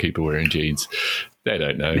a goalkeeper wearing jeans. They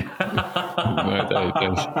don't know. They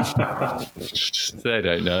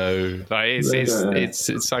don't know. Like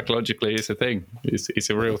it's psychologically, it's a thing.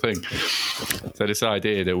 It's a real thing. So this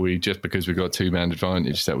idea that because we got 2-man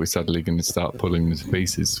advantage that we're suddenly going to start pulling them to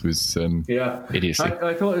pieces was idiocy.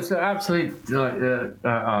 I thought it was absolutely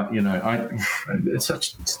it's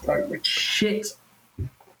such shit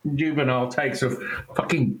juvenile takes of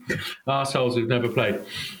fucking arseholes who've never played.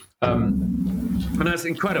 And that's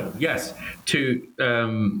incredible, yes. I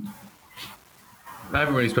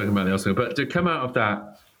haven't really spoken about the Arsenal, but to come out of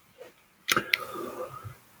that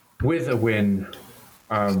with a win,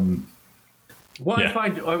 what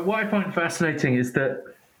I find fascinating is that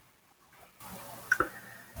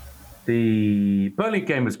the Burnley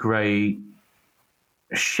game was great.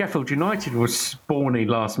 Sheffield United was spawny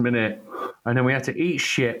last minute, and then we had to eat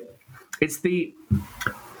shit.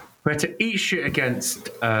 We had to eat shit against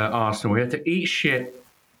Arsenal. We had to eat shit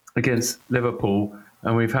against Liverpool.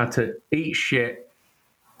 And we've had to eat shit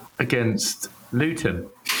against Luton.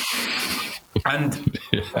 And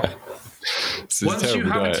once you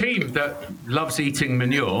have a team that loves eating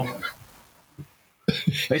manure,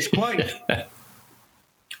 it's quite a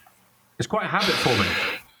habit forming.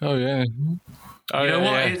 Oh, yeah. Oh, you know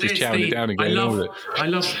what? Yeah. Just chowing it down and getting on with it. I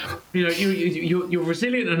love, you're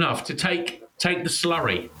resilient enough to take the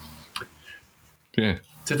slurry. Yeah.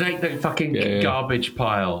 To take the fucking garbage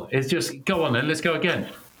pile. It's just, go on then, let's go again.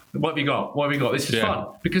 What have you got? This is fun.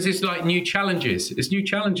 Because it's like new challenges. It's new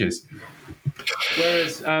challenges.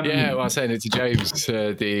 Whereas... I was saying it to James I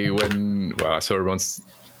saw him on...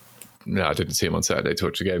 No, I didn't see him on Saturday to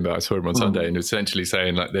watch the game, but I saw him on Sunday, and essentially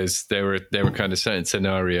saying like there were kind of certain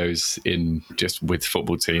scenarios in just with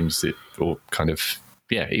football teams or kind of...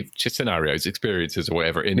 Yeah, just scenarios, experiences or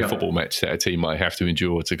whatever in a football match that a team might have to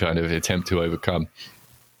endure to kind of attempt to overcome.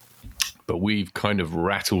 But we've kind of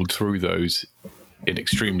rattled through those in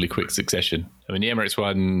extremely quick succession. I mean, the Emirates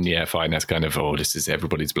one, yeah, fine. That's kind of, this is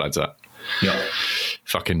everybody's blood's up. Yeah.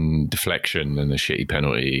 Fucking deflection and a shitty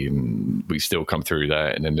penalty, and we still come through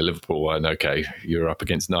that. And then the Liverpool one, okay, you're up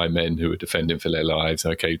against 9 men who are defending for their lives.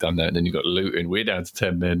 Okay, you've done that. And then you've got Luton. We're down to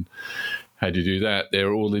 10 men. How do you do that? There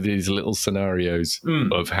are all of these little scenarios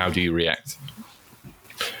of how do you react.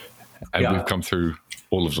 And we've come through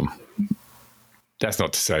all of them. That's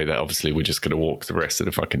not to say that obviously we're just going to walk the rest of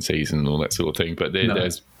the fucking season and all that sort of thing. But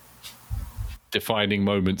there's defining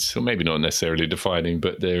moments, or maybe not necessarily defining,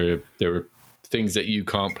 but there are things that you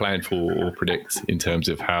can't plan for or predict in terms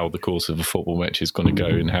of how the course of a football match is going to go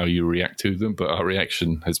and how you react to them. But our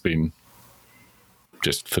reaction has been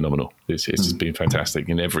just phenomenal. It's just been fantastic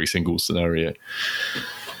in every single scenario.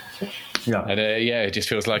 Yeah. And it just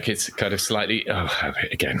feels like it's kind of slightly,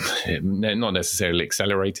 again, not necessarily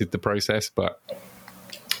accelerated the process, but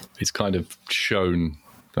it's kind of shown,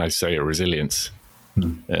 I say, a resilience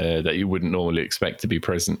that you wouldn't normally expect to be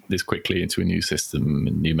present this quickly into a new system,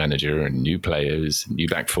 and new manager and new players, new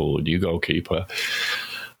back four, new goalkeeper,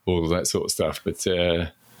 all of that sort of stuff. But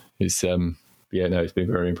it's been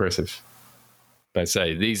very impressive. But I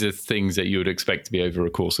say, these are things that you would expect to be over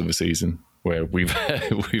a course of a season, where we've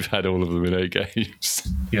had all of them in 8 games.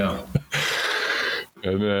 Yeah.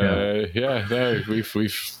 And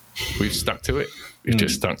we've stuck to it. We've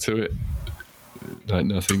just stuck to it. Like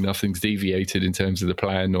nothing's deviated in terms of the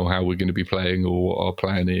plan or how we're going to be playing or what our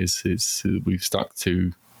plan is. We've stuck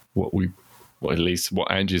to what at least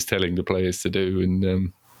what Ange's telling the players to do,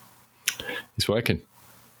 and it's working.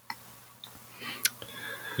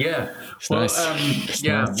 Yeah. It's well, nice.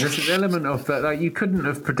 Nice. There's an element of that. Like, you couldn't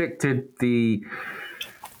have predicted the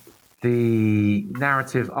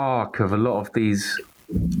narrative arc of a lot of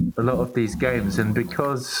these games, and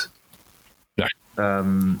because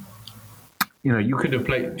you could have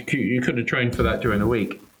trained for that during the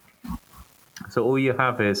week. So all you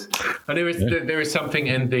have is, and there is something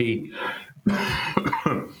in the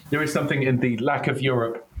lack of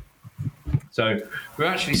Europe. So we're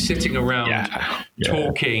actually sitting around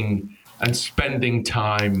talking and spending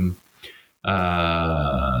time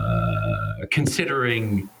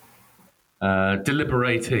considering,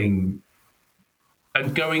 deliberating,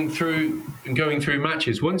 and going through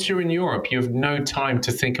matches. Once you're in Europe, you have no time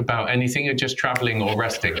to think about anything. You're just traveling or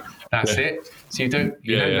resting. That's it. So you don't.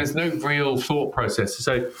 There's no real thought process.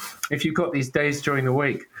 So if you've got these days during the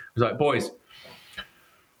week, it's like, boys,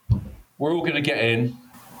 we're all going to get in.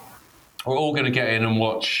 We're all going to get in and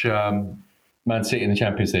watch Man City in the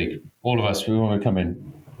Champions League. All of us, we want to come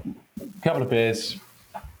in. A couple of beers.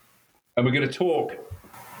 And we're going to talk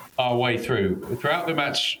our way through. Throughout the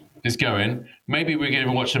match is going, maybe we're going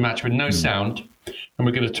to watch the match with no sound. And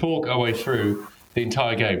we're going to talk our way through the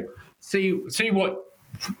entire game.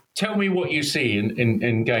 Tell me what you see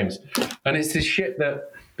in games. And it's this shit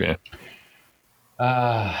that...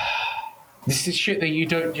 this is shit that you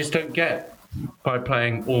don't get by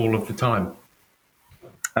playing all of the time.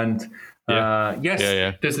 And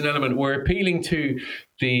there's an element, we're appealing to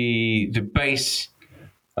the base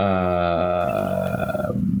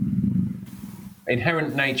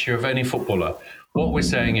inherent nature of any footballer. What we're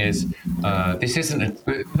saying is this isn't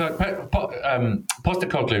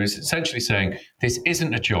Postecoglou is essentially saying this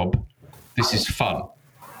isn't a job, this is fun.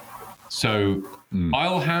 So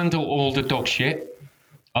I'll handle all the dog shit,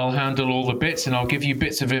 I'll handle all the bits, and I'll give you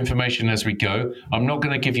bits of information as we go. I'm not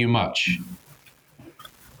going to give you much.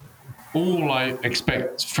 All I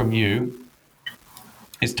expect from you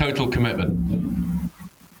is total commitment.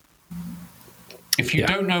 If you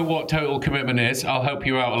don't know what total commitment is, I'll help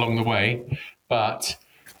you out along the way. But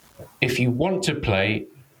if you want to play,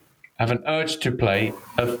 have an urge to play,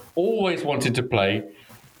 have always wanted to play,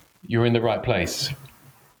 you're in the right place.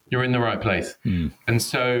 You're in the right place. And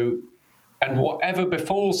so... And whatever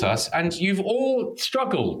befalls us, and you've all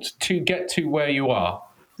struggled to get to where you are.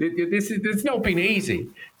 It's not been easy.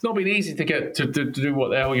 It's not been easy to get to do what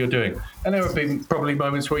the hell you're doing. And there have been probably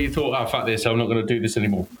moments where you thought, fuck this, I'm not going to do this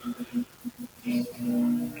anymore.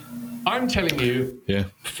 I'm telling you,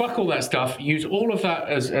 fuck all that stuff. Use all of that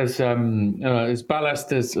as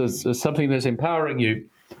ballast, as something that's empowering you.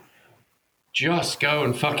 Just go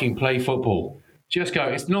and fucking play football. Just go.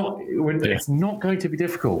 It's not going to be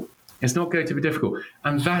difficult. It's not going to be difficult.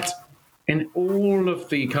 And that, in all of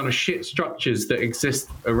the kind of shit structures that exist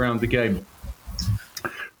around the game,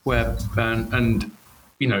 where, and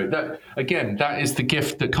that, again, that is the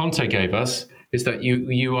gift that Conte gave us, is that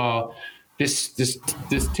you are this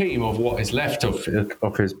team of what is left of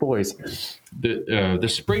his boys, the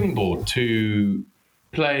springboard to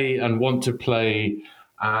play and want to play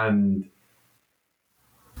and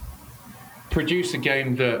produce a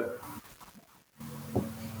game that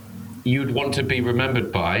you'd want to be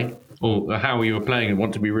remembered by, or how you were playing and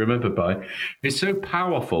want to be remembered by, is so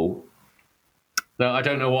powerful that I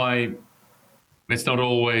don't know why it's not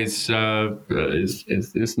always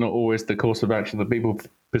it's not always the course of action that people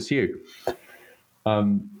pursue.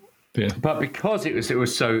 But because it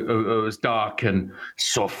was dark and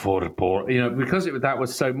softcore, because that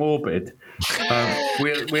was so morbid,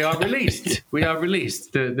 we are released. We are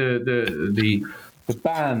released. The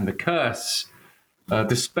ban, the curse,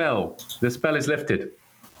 the spell is lifted,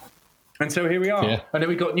 and so here we are. Yeah. And then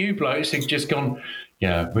we got new blokes who've just gone,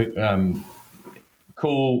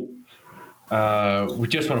 cool. We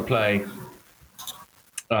just want to play.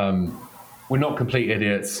 We're not complete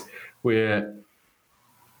idiots. We're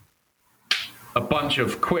a bunch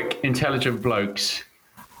of quick, intelligent blokes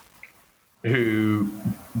who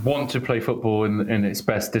want to play football in its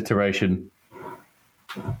best iteration.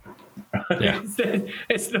 Yeah.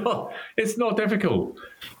 It's not difficult.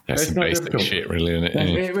 That's some basic difficult. shit, really, isn't it?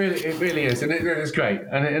 It really is, and it's great,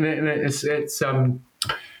 and it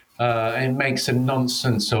makes a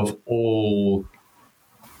nonsense of all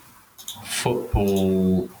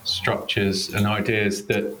football structures and ideas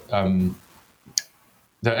that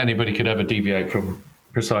anybody could ever deviate from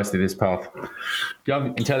precisely this path.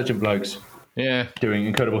 Young, intelligent blokes, doing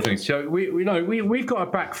incredible things. So we've got a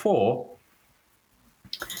back four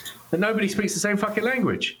that nobody speaks the same fucking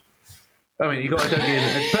language. I mean, you got to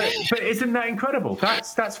but isn't that incredible?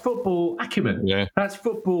 That's football acumen. Yeah. That's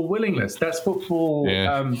football willingness. That's football.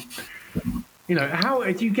 Yeah. How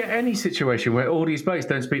do you get any situation where all these blokes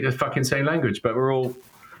don't speak the fucking same language, but we're all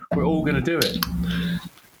going to do it?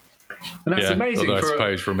 And that's amazing. Although I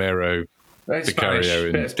suppose Romero,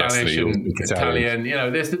 Vicario, and Spanish and Italian.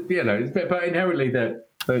 But inherently they're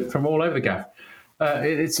from all over the gaff.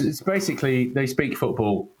 It's basically they speak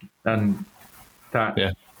football, and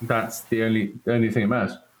that's the only thing that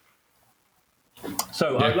matters.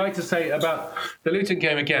 So I'd like to say about the Luton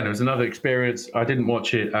game again. It was another experience. I didn't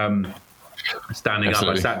watch it standing up.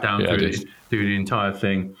 I sat down through the entire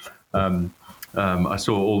thing. I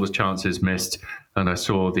saw all the chances missed, and I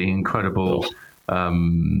saw the incredible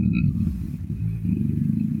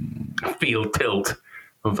field tilt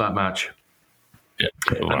of that match. Yeah.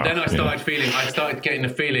 Wow. And then I started getting the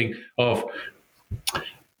feeling of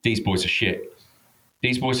these boys are shit.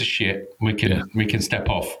 These boys are shit. We can step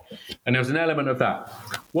off. And there was an element of that.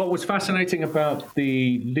 What was fascinating about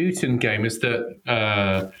the Luton game is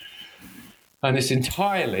that, and this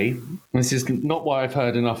is not what I've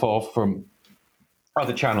heard enough of from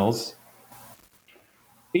other channels,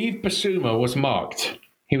 Yves Bissouma was marked.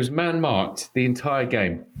 He was man-marked the entire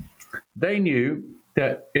game. They knew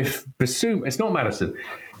that if Bissouma, it's not Maddison,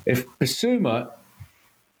 if Bissouma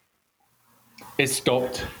is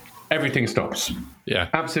stopped, everything stops. Yeah.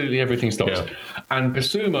 Absolutely everything stops. Yeah. And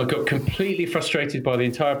Bissouma got completely frustrated by the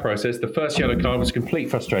entire process. The first yellow card was complete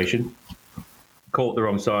frustration. Caught the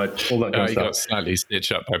wrong side, all that kind of He stuff. got slightly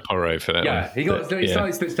stitched up by Porro for that one. He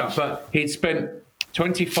slightly stitched up, but he'd spent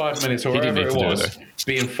 25 minutes or whatever it was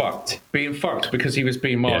being fucked because he was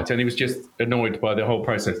being marked and he was just annoyed by the whole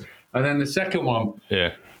process. And then the second one,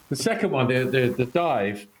 the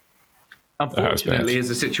dive, unfortunately, is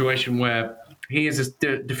a situation where he is a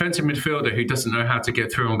defensive midfielder who doesn't know how to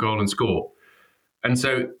get through on goal and score. And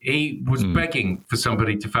so he was begging for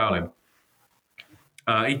somebody to foul him.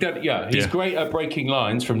 He's great at breaking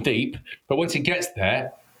lines from deep, but once he gets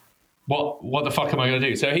there, what the fuck am I going to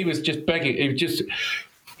do? So he was just begging.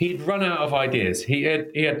 He'd run out of ideas. He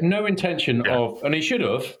had no intention of, and he should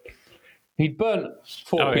have. He'd burnt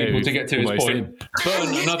four people to get to his point,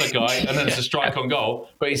 burn another guy, and then it's a strike on goal.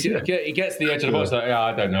 But he gets to the edge of the box, like,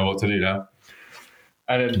 I don't know what to do now.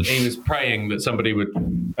 And then he was praying that somebody would,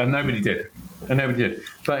 and nobody did.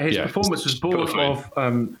 But his performance was born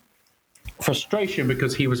of frustration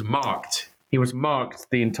because he was marked. He was marked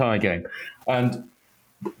the entire game. And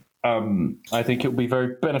I think it would be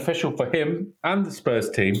very beneficial for him and the Spurs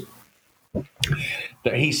team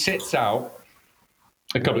that he sits out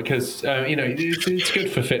a couple, because it's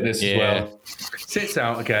good for fitness as well. Sits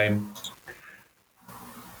out a game.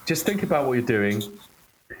 Just think about what you're doing.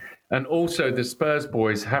 And also the Spurs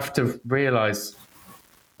boys have to realise,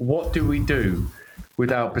 what do we do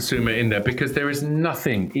without Bissouma in there? Because there is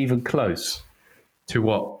nothing even close to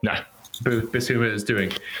what Bissouma is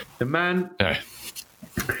doing. The man,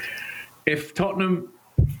 if Tottenham,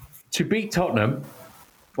 to beat Tottenham,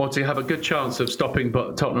 or to have a good chance of stopping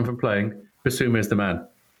Tottenham from playing, Bissouma is the man.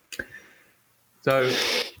 So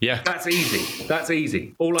that's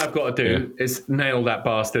easy. All I've got to do is nail that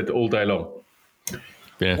bastard all day long.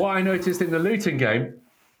 Yeah. What I noticed in the Luton game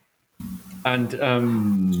And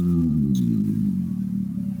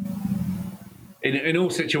in all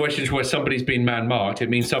situations where somebody's been man-marked, it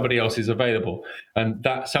means somebody else is available. And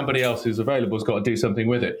that somebody else who's available has got to do something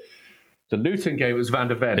with it. The Luton game was Van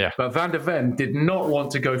der Ven. Yeah. But Van der Ven did not want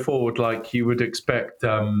to go forward like you would expect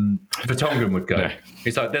Vertonghen would go. No.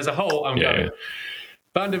 It's like, there's a hole, I'm going. Yeah.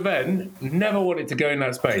 Van der Ven never wanted to go in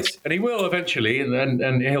that space. And he will eventually,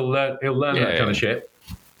 and he'll learn that kind of shit.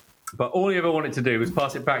 But all he ever wanted to do was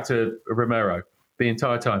pass it back to Romero the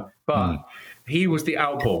entire time. But he was the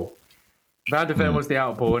outball. Van der Ven was the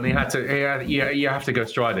outball, and you have to go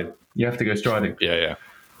striding. You have to go striding. Yeah.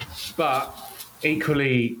 But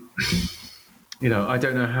equally, I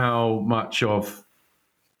don't know how much of.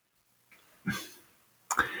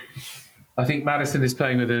 I think Maddison is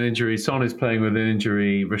playing with an injury. Son is playing with an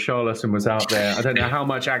injury. Richarlison was out there. I don't know how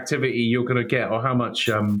much activity you're going to get, or how much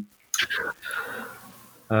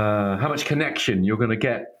connection you're going to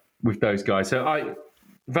get with those guys. So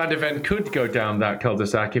Van der Ven could go down that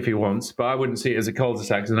cul-de-sac if he wants, but I wouldn't see it as a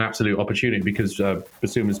cul-de-sac, as an absolute opportunity, because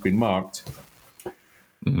Bissouma's been marked.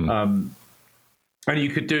 And you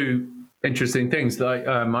could do interesting things. Like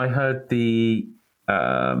I heard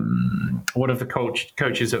one of the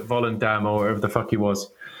coaches at Volendam, or wherever the fuck he was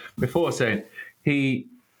before, saying Van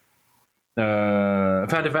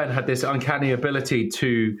der Ven had this uncanny ability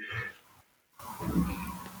to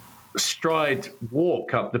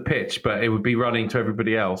walk up the pitch, but it would be running to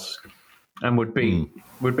everybody else and would beat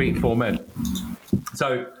 4 men.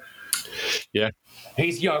 So Yeah.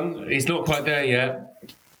 he's young, he's not quite there yet,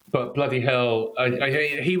 but bloody hell,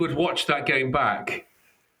 he would watch that game back,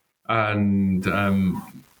 and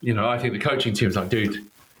I think the coaching team's like, dude,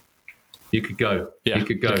 you could go. Yeah, You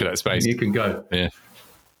could go. look at that space. You can go. Yeah.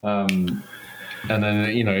 And then,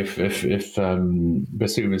 if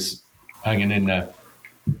Bissouma's hanging in there,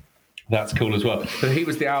 that's cool as well. But he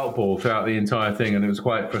was the outball throughout the entire thing, and it was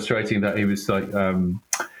quite frustrating that he was like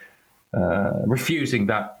refusing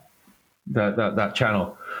that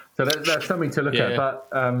channel. So that's something to look at. But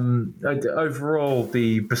overall,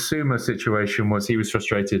 the Bissouma situation was he was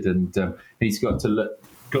frustrated, and he's got to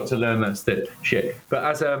learn that shit. But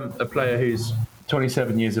as a player who's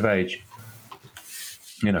 27 years of age,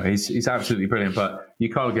 he's absolutely brilliant. But you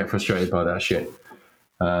can't get frustrated by that shit.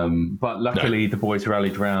 But luckily, the boys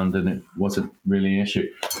rallied round, and it wasn't really an issue.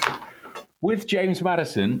 With James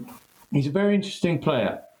Maddison, he's a very interesting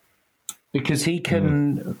player because he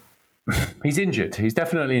can. He's injured. He's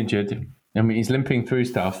definitely injured. I mean, he's limping through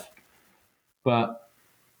stuff, but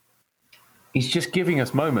he's just giving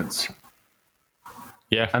us moments.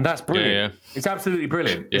 Yeah, and that's brilliant. Yeah. It's absolutely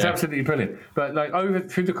brilliant. It's Yeah. absolutely brilliant. But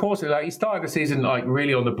through the course of it, he started the season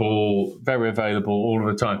really on the ball, very available all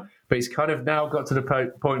of the time. But he's kind of now got to the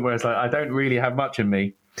point where it's like, I don't really have much in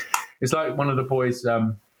me. It's like one of the boys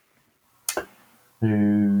who,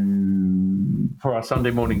 for our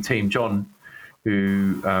Sunday morning team, John,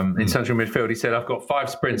 who in central midfield, he said, I've got 5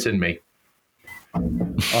 sprints in me.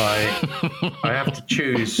 I have to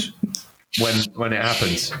choose when it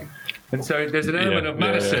happens. And so there's an element of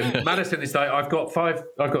Maddison. Yeah. Maddison is like, I've got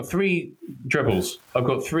 3 dribbles. I've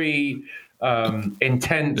got 3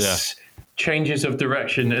 intense changes of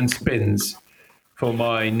direction and spins for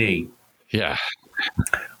my knee. Yeah.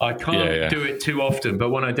 I can't do it too often, but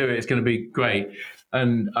when I do it, it's going to be great.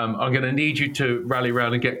 And I'm going to need you to rally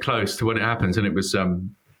around and get close to when it happens. And it was the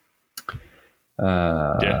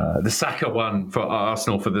Saka one for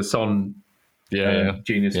Arsenal for the Son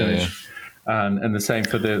genius finish. And the same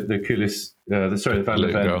for the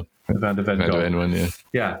Koulibaly, the Van der Ven goal.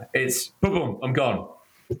 Yeah, it's boom, I'm gone.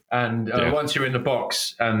 And once you're in the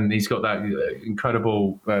box, and he's got that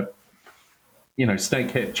incredible,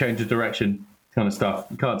 snake hit, change of direction kind of stuff.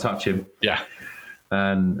 You can't touch him. Yeah.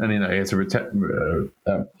 And he has a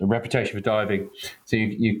reputation for diving, so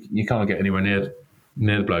you can't get anywhere near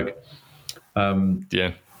the bloke.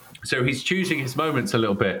 So he's choosing his moments a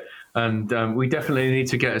little bit, and we definitely need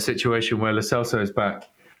to get a situation where Lo Celso is back,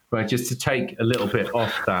 right? Just to take a little bit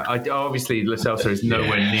off that. Obviously, Lo Celso is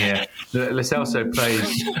nowhere near. Lo Celso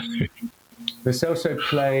plays.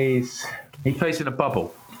 He plays in a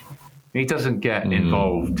bubble. He doesn't get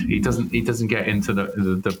involved. He doesn't get into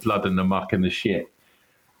the blood and the muck and the shit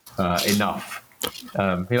enough.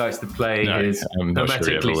 He likes to play his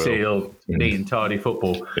hermetically sealed, neat and tidy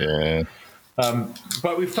football. Yeah.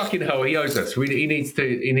 But we fucking hell, he owes us. He needs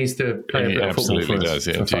to play a bit of football for us. Absolutely does.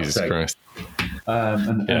 Yeah, Jesus Christ.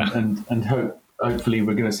 And hopefully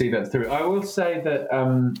we're going to see that through. I will say that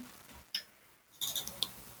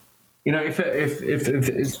if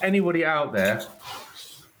there's anybody out there.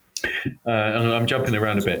 I'm jumping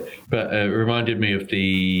around a bit, but it reminded me of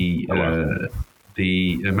the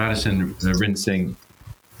the Madison rinsing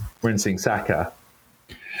Saka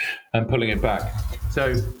and pulling it back.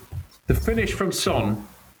 So the finish from Son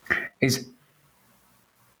is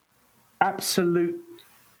absolute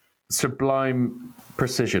sublime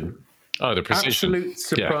precision. Oh, the precision. Absolute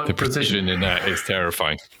sublime the precision in that is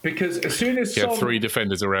terrifying. Because as soon as He had 3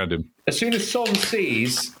 defenders around him. As soon as Son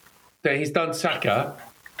sees that he's done Saka,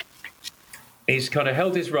 he's kind of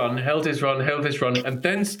held his run, and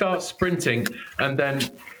then starts sprinting. And then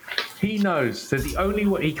he knows that the only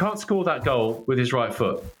way he can't score that goal with his right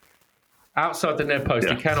foot. Outside the near post,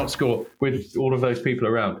 he cannot score with all of those people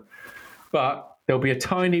around. But there'll be a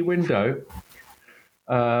tiny window.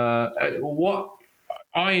 What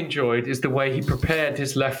I enjoyed is the way he prepared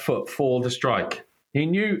his left foot for the strike. He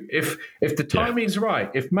knew if the timing's right,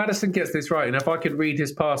 if Maddison gets this right, and if I could read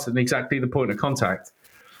his pass at exactly the point of contact,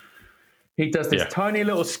 he does this tiny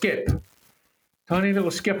little skip up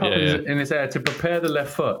in his air to prepare the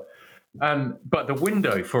left foot. But the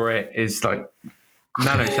window for it is like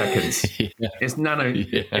nanoseconds. It's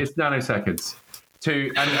nanoseconds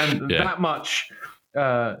that much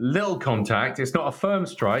little contact. It's not a firm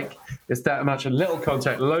strike. It's that much a little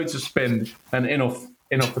contact, loads of spin, and in off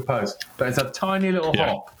the post. But it's a tiny little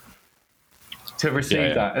hop to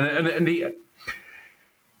receive that, and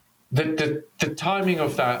the timing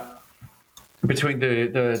of that between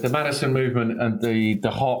the Maddison movement and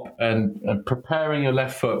the hop and preparing your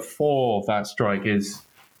left foot for that strike is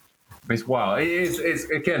wow.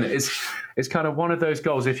 It's kind of one of those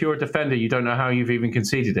goals. If you're a defender, you don't know how you've even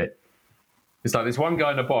conceded it. It's like there's one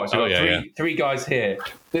guy in the box. You've got three guys here.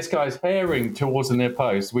 This guy's herring towards the near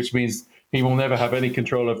post, which means he will never have any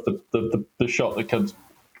control of the shot that comes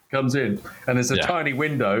in. And there's a tiny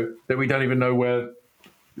window that we don't even know where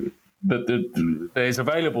that is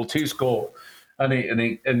available to score. And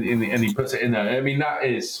he puts it in there. I mean, that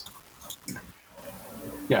is,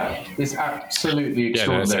 it's absolutely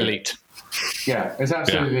extraordinary. That's elite. Yeah, it's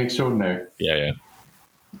absolutely extraordinary. Yeah.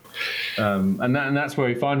 And that's where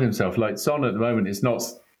he finds himself. Like Son at the moment is not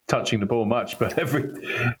touching the ball much, but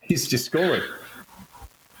he's just scoring.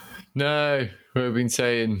 No, we've been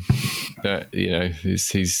saying that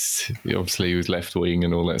he's obviously with left wing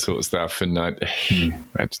and all that sort of stuff, and I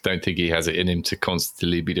just don't think he has it in him to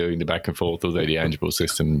constantly be doing the back and forth. Although the Angeball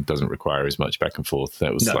system doesn't require as much back and forth.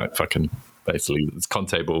 That was like fucking basically it's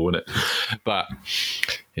Conte ball, wasn't it? But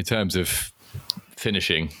in terms of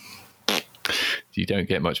finishing, you don't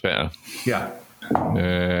get much better. Yeah.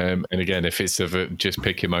 And again, if it's just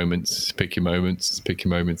pick your moments, be in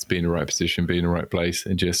the right position, be in the right place,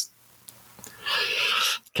 and just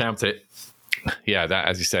count it. Yeah, that,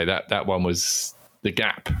 as you say, that one was the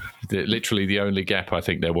gap. Literally the only gap I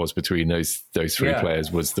think there was between those 3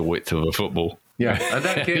 players was the width of a football. Yeah, and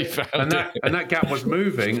that gap was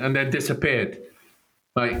moving and then disappeared.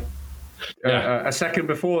 Like a second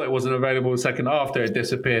before it wasn't available, a second after it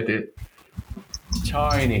disappeared.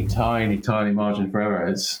 Tiny margin for error.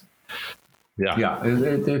 It's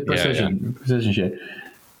precision shit.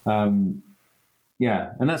 And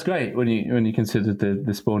that's great when you consider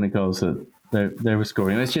the spawning goals that they were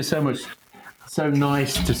scoring. It's just so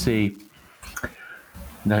nice to see,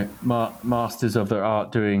 masters of their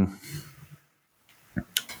art doing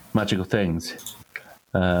magical things.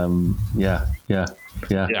 I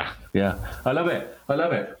love it.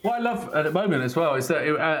 What I love at the moment as well is that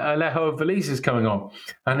Alejo Veliz is coming on,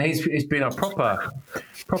 and he's been a proper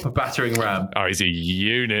battering ram. Oh, he's a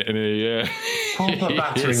unit, isn't he? Yeah, proper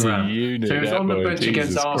battering ram. So he was on the bench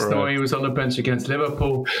against Arsenal. He was on the bench against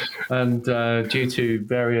Liverpool, and due to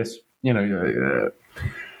various, Andrew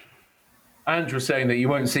was saying that you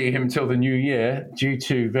won't see him till the new year due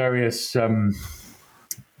to various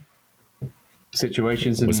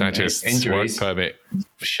situations and injuries. Work permit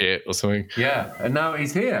shit or something. Yeah, and now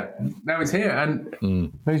he's here. And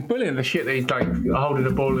he's brilliant. The shit that he's like holding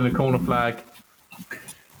the ball in the corner flag.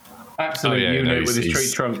 Absolute unit with his tree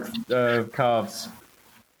trunk calves.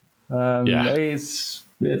 It's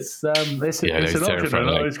an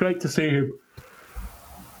option. It's great to see him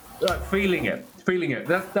feeling it.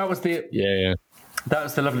 That was the That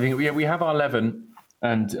was the lovely thing. Yeah, we have our 11.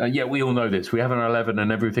 And we all know this. We have an 11,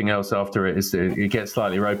 and everything else after it gets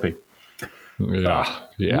slightly ropey.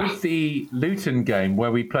 With the Luton game,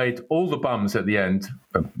 where we played all the bums at the end,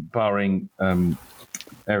 barring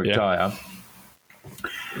Eric Dyer,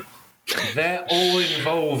 they're all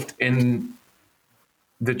involved in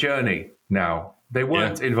the journey now. They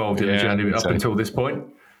weren't involved in the journey up until this point.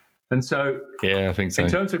 And so, I think so. In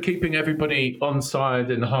terms of keeping everybody on side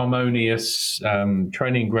and harmonious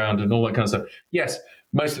training ground and all that kind of stuff, yes,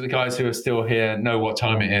 most of the guys who are still here know what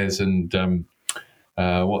time it is and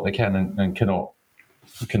what they can and cannot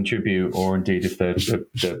contribute, or indeed if they're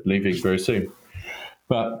leaving very soon.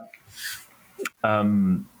 But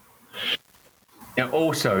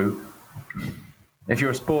also, if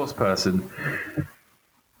you're a sports person,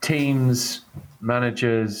 teams,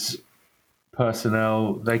 managers,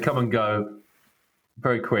 personnel, they come and go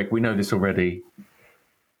very quick. We know this already.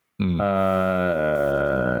 If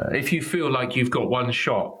you feel like you've got one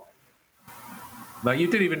shot, like you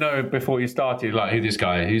didn't even know before you started, like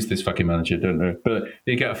who's this fucking manager, don't know. But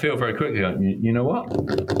you get a feel very quickly, like, you know what?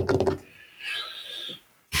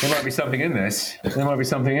 There might be something in this.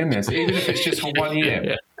 Even if it's just for 1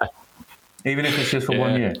 year. Even if it's just for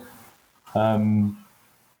 1 year.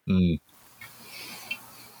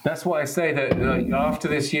 That's why I say that after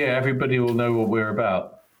this year, everybody will know what we're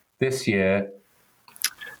about. This year,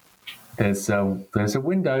 there's a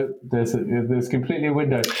window. There's completely a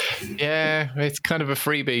window. Yeah, it's kind of a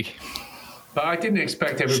freebie. But I didn't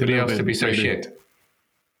expect everybody else to be so shit.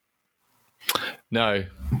 No,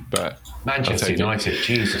 but Manchester United,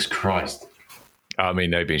 Jesus Christ. I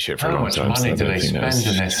mean, they've been shit for a How long much time. money do they spend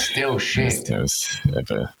and they're still shit? I don't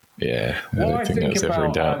think that was ever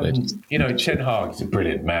in doubt. Ten Hag is a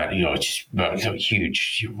brilliant man. Just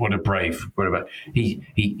huge. What a brave.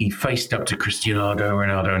 He faced up to Cristiano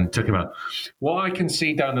Ronaldo and took him out. What I can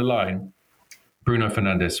see down the line, Bruno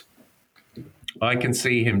Fernandes. I can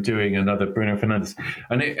see him doing another Bruno Fernandes,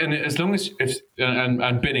 and as long as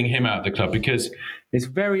and bidding him out of the club, because it's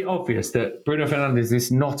very obvious that Bruno Fernandes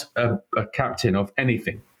is not a captain of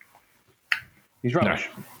anything. He's rubbish.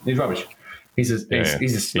 No. He's rubbish. He's a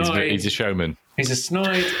snide. He's a showman. He's a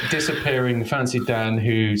snide, disappearing fancy Dan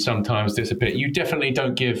who sometimes disappears. You definitely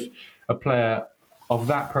don't give a player of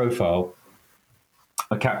that profile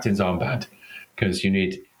a captain's armband, because you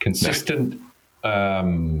need consistent.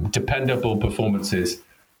 Dependable performances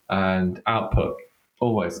and output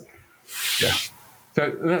always. Yeah.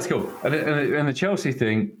 So that's cool. And the Chelsea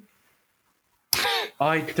thing,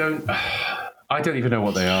 I don't even know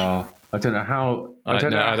what they are. I don't know how. I don't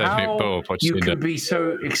know how you can be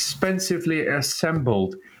so expensively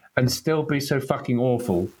assembled and still be so fucking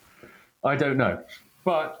awful. I don't know.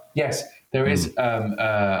 But yes, there is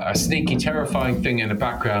a sneaky, terrifying thing in the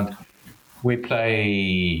background. We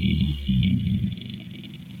play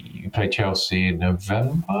Chelsea in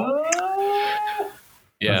November.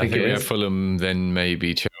 Yeah, I think we have Fulham, then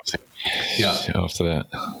maybe Chelsea. Yeah. After that,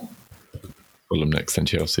 Fulham next, then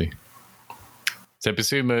Chelsea. So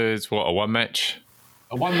Bissouma is what, a one match?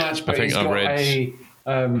 A one match, but he's got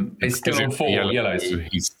it's still on 4 yellows.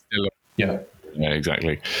 He's still. Yeah. Yeah,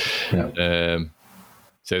 exactly. Yeah.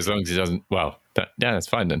 So as long as he doesn't, that's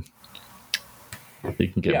fine then. He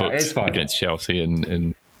can get booked against Chelsea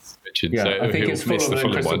and Richard. Yeah, so I think it's Fulham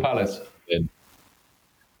and Crystal Palace.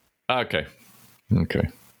 Okay.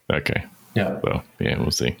 Yeah. Well, yeah,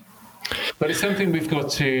 we'll see. But it's something we've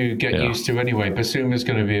got to get used to anyway. Bissouma's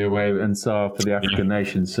going to be away and Sarr for the African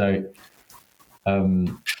nations. So,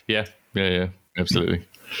 yeah, absolutely.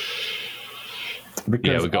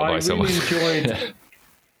 Because we've got to buy someone. Enjoyed.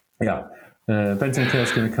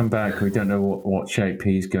 Bentancur's going to come back. We don't know what shape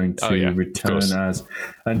he's going to return as.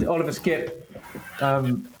 And Oliver Skipp.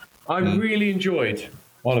 I really enjoyed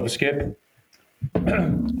Oliver Skipp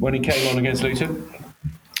when he came on against Luton.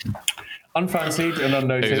 Unfancied and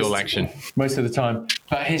unnoticed. It was all action most of the time.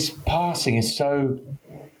 But his passing is so...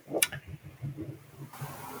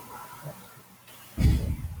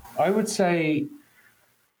 I would say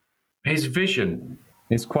his vision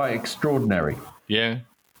is quite extraordinary. Yeah.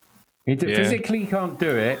 He physically can't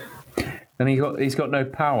do it, and he's got no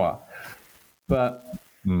power. But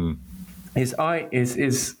his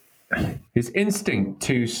instinct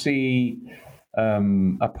to see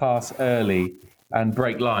a pass early and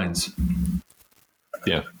break lines.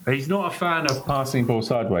 Yeah, he's not a fan of passing ball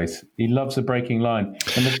sideways. He loves a breaking line,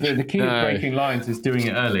 and the key to breaking lines is doing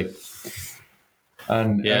it early.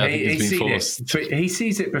 And he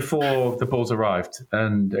sees it before the ball's arrived,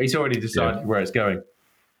 and he's already decided where it's going.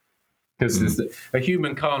 Because a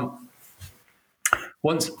human can't.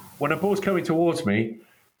 When a ball's coming towards me,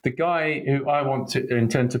 the guy who I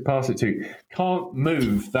intend to pass it to can't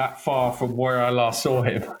move that far from where I last saw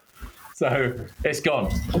him. So it's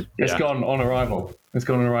gone. It's gone on arrival.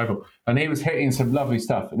 And he was hitting some lovely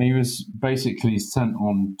stuff, and he was basically sent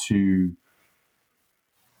on to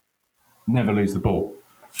never lose the ball.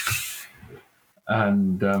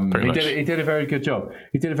 And he did a very good job.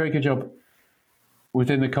 He did a very good job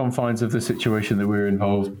within the confines of the situation that we were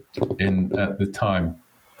involved in at the time.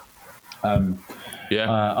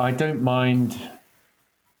 I don't mind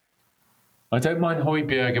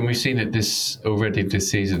Højbjerg, and we've seen it already this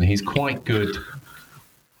season. He's quite good.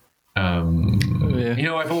 yeah. You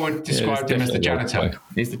know, I've always described him as the definitely janitor. role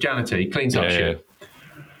He's the janitor. He cleans up shit.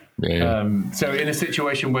 Yeah. So in a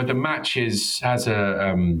situation where the match has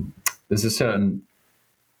there's a certain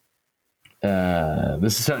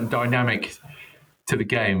dynamic to the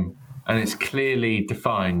game, and it's clearly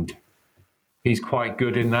defined. He's quite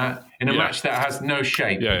good in that. In a match that has no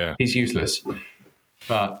shape, he's useless.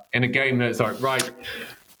 But in a game that's like, right,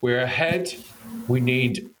 we're ahead. We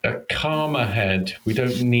need a calmer head. We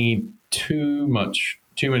don't need too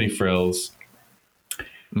many frills.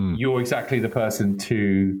 You're exactly the person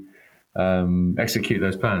to execute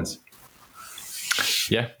those plans.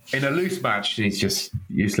 Yeah. In a loose match, he's just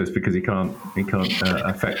useless because he can't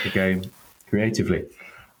affect the game creatively.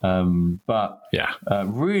 But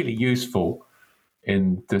really useful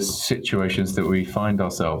in the situations that we find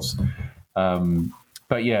ourselves.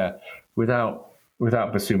 But yeah, without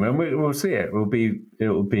Basuma, and we'll see it. It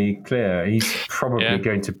will be clear. He's probably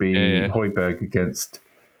going to be Højbjerg against.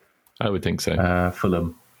 I would think so.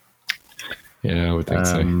 Fulham. Yeah, I would think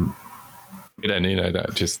so. Then,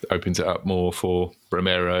 that just opens it up more for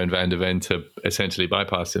Romero and Van de Ven to essentially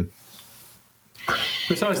bypass him.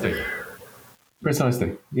 Precisely.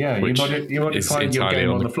 Yeah, Which you want to find your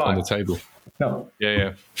game on the fly. On the table. No.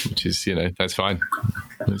 Yeah. Which is, that's fine.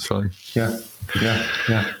 That's fine. Yeah.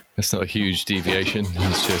 That's not a huge deviation.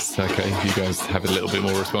 It's just, okay, you guys have a little bit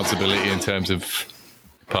more responsibility in terms of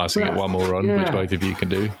passing it one more on, which both of you can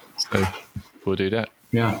do. So we'll do that.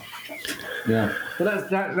 Yeah. Well, that's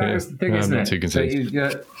the thing, isn't I'm not it? too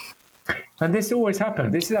concerned. And this always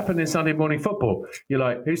happened. This has happened in Sunday morning football. You're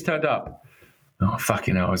like, who's turned up? Oh,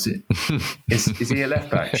 fucking hell, is it? Is he a left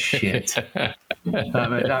back? Shit.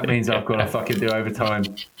 That means I've got to fucking do overtime.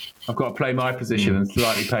 I've got to play my position and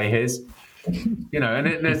slightly pay his. And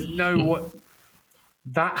there's no what.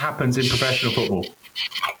 That happens in professional football.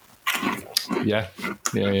 Yeah.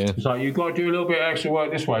 It's like, you've got to do a little bit of extra work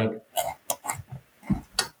this way.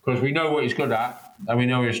 Because we know what he's good at, and we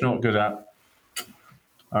know what he's not good at.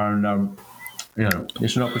 And,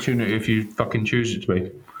 it's an opportunity if you fucking choose it to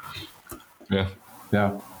be. Yeah.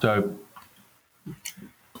 So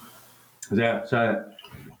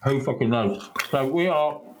who fucking knows? So we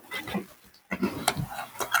are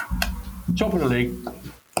top of the league.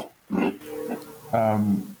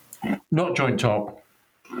 Not joint top.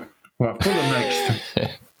 Well, Fulham next.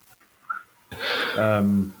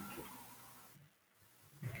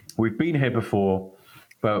 We've been here before,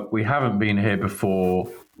 but we haven't been here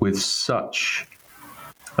before with such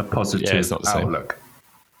a positive outlook.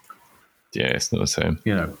 Yeah, it's not the same.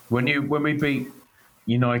 When we beat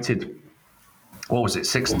United, what was it,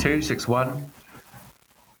 6-2, 6-1?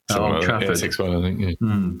 At Old Trafford. 6-1, I think.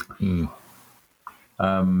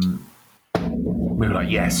 Yeah. We were like,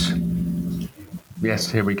 yes,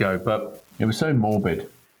 here we go. But it was so morbid.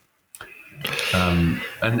 And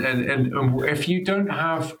if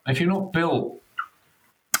you're not built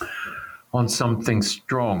on something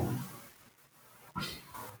strong.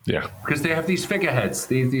 Yeah. Because they have these figureheads.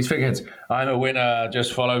 These figureheads. I'm a winner.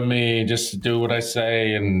 Just follow me. Just do what I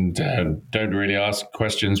say, and don't really ask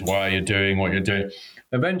questions why you're doing what you're doing.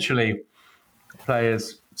 Eventually,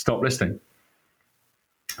 players stop listening.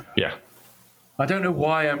 Yeah. I don't know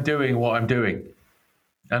why I'm doing what I'm doing,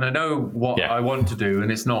 and I know what I want to do,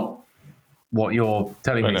 and it's not what you're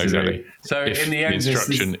telling me to do. So if in the end, the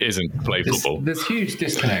instruction isn't play football. There's huge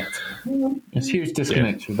disconnect. There's huge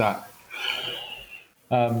disconnect with that.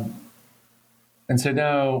 And so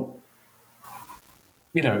now,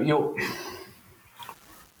 you're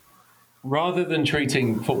rather than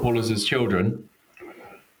treating footballers as children,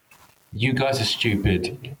 you guys are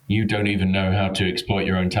stupid. You don't even know how to exploit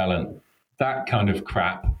your own talent. That kind of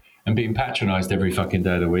crap, and being patronized every fucking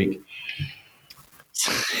day of the week.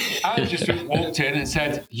 I just walked in and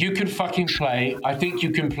said, you can fucking play. I think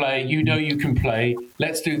you can play. You know you can play.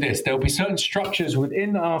 Let's do this. There'll be certain structures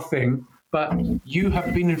within our thing, but you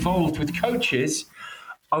have been involved with coaches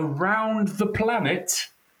around the planet.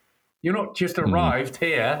 You're not just arrived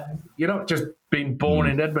here. You're not just been born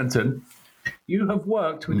in Edmonton. You have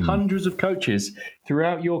worked with hundreds of coaches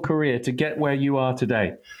throughout your career to get where you are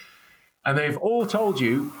today. And they've all told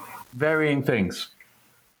you varying things.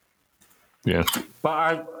 Yeah.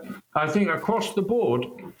 But I think across the board,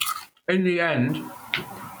 in the end,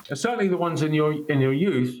 certainly the ones in your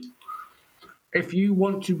youth, if you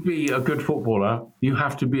want to be a good footballer, you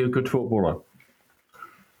have to be a good footballer.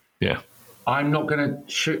 Yeah. I'm not going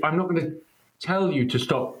to tell you to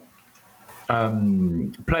stop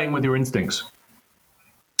playing with your instincts.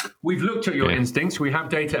 We've looked at your instincts. We have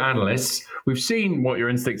data analysts. We've seen what your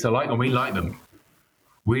instincts are like, and we like them.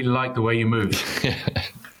 We like the way you move.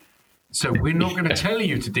 So we're not going to tell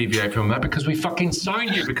you to deviate from that because we fucking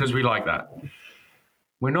signed you because we like that.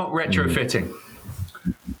 We're not retrofitting.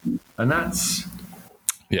 And that's...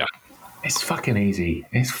 Yeah. It's fucking easy.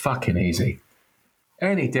 It's fucking easy.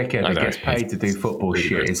 Any dickhead that gets paid to do football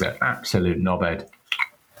shit is an absolute knobhead.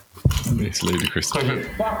 It's ludicrous. It's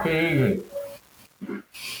fucking easy.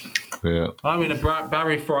 Yeah. I'm in a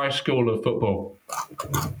Barry Fry school of football.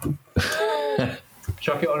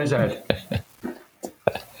 Chuck it on his head.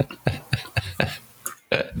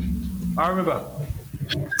 I remember,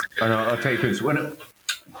 and I'll take you through this. When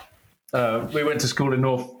we went to school in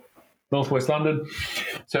northwest London,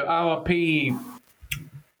 so our PE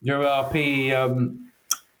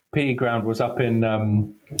ground was up in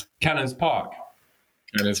Cannons Park.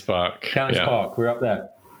 Cannons Park. Cannons Park. We're up there.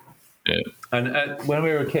 Yeah. And when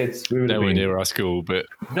we were kids, we would have nowhere been near our school, but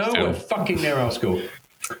nowhere fucking near our school.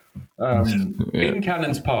 In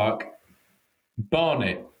Cannons Park,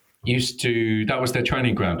 Barnet used to. That was their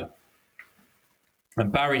training ground,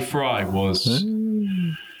 and Barry Fry was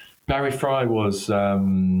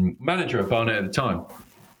manager of Barnet at the time.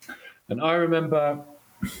 And I remember,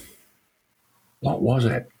 what was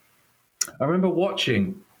it? I remember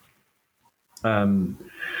watching,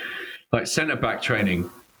 like centre back training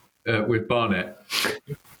with Barnet.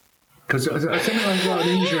 Because I think I got an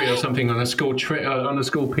injury or something on a school on a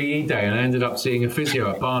school PE day, and I ended up seeing a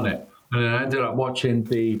physio at Barnet, and I ended up watching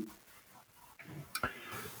the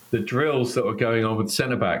drills that were going on with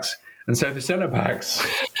centre backs. And so the centre backs,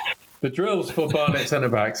 the drills for Barnet centre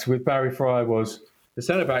backs with Barry Fry was the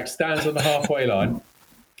centre back stands on the halfway line,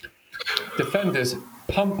 defenders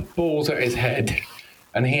pump balls at his head,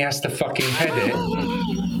 and he has to fucking head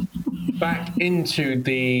it back into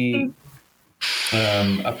the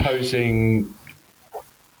opposing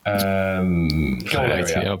goal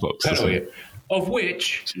area, penalty, of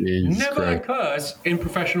which never occurs in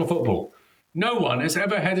professional football. No one has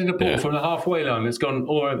ever headed a ball from the halfway line that's gone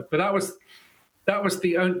all over. But that was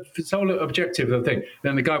the sole objective of the thing.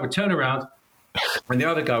 Then the guy would turn around, and the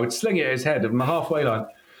other guy would sling it at his head from the halfway line.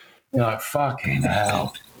 You're like, fucking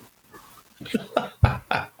hell.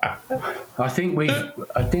 I think we've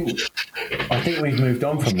moved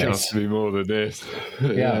on from this. It's got to be more than this.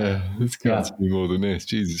 Yeah. It's got to be more than this.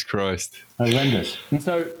 Jesus Christ. Horrendous. And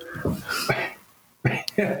so,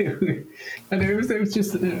 and it was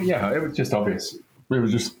just obvious. We were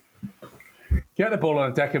just get the ball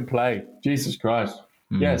on the deck and play. Jesus Christ.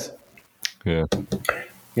 Yes. Yeah.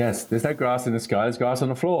 Yes. There's no grass in the sky. There's grass on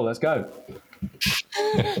the floor. Let's go.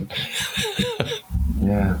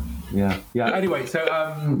 Yeah. Anyway, so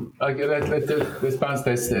let's bounce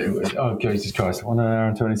this. Oh, Jesus Christ! 1 hour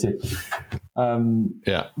and 22.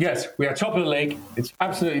 Yes, we are top of the league. It's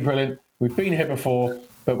absolutely brilliant. We've been here before,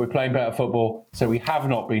 but we're playing better football, so we have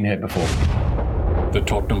not been here before. The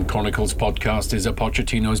Tottenham Chronicles podcast is a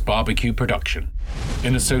Pochettino's Barbecue production.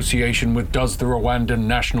 In association with Does the Rwandan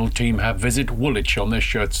National Team Have Visit Woolwich on their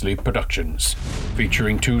shirt sleeve productions,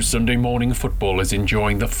 featuring 2 Sunday morning footballers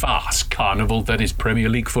enjoying the fast carnival that is Premier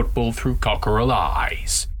League football through cockerel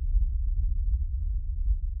eyes.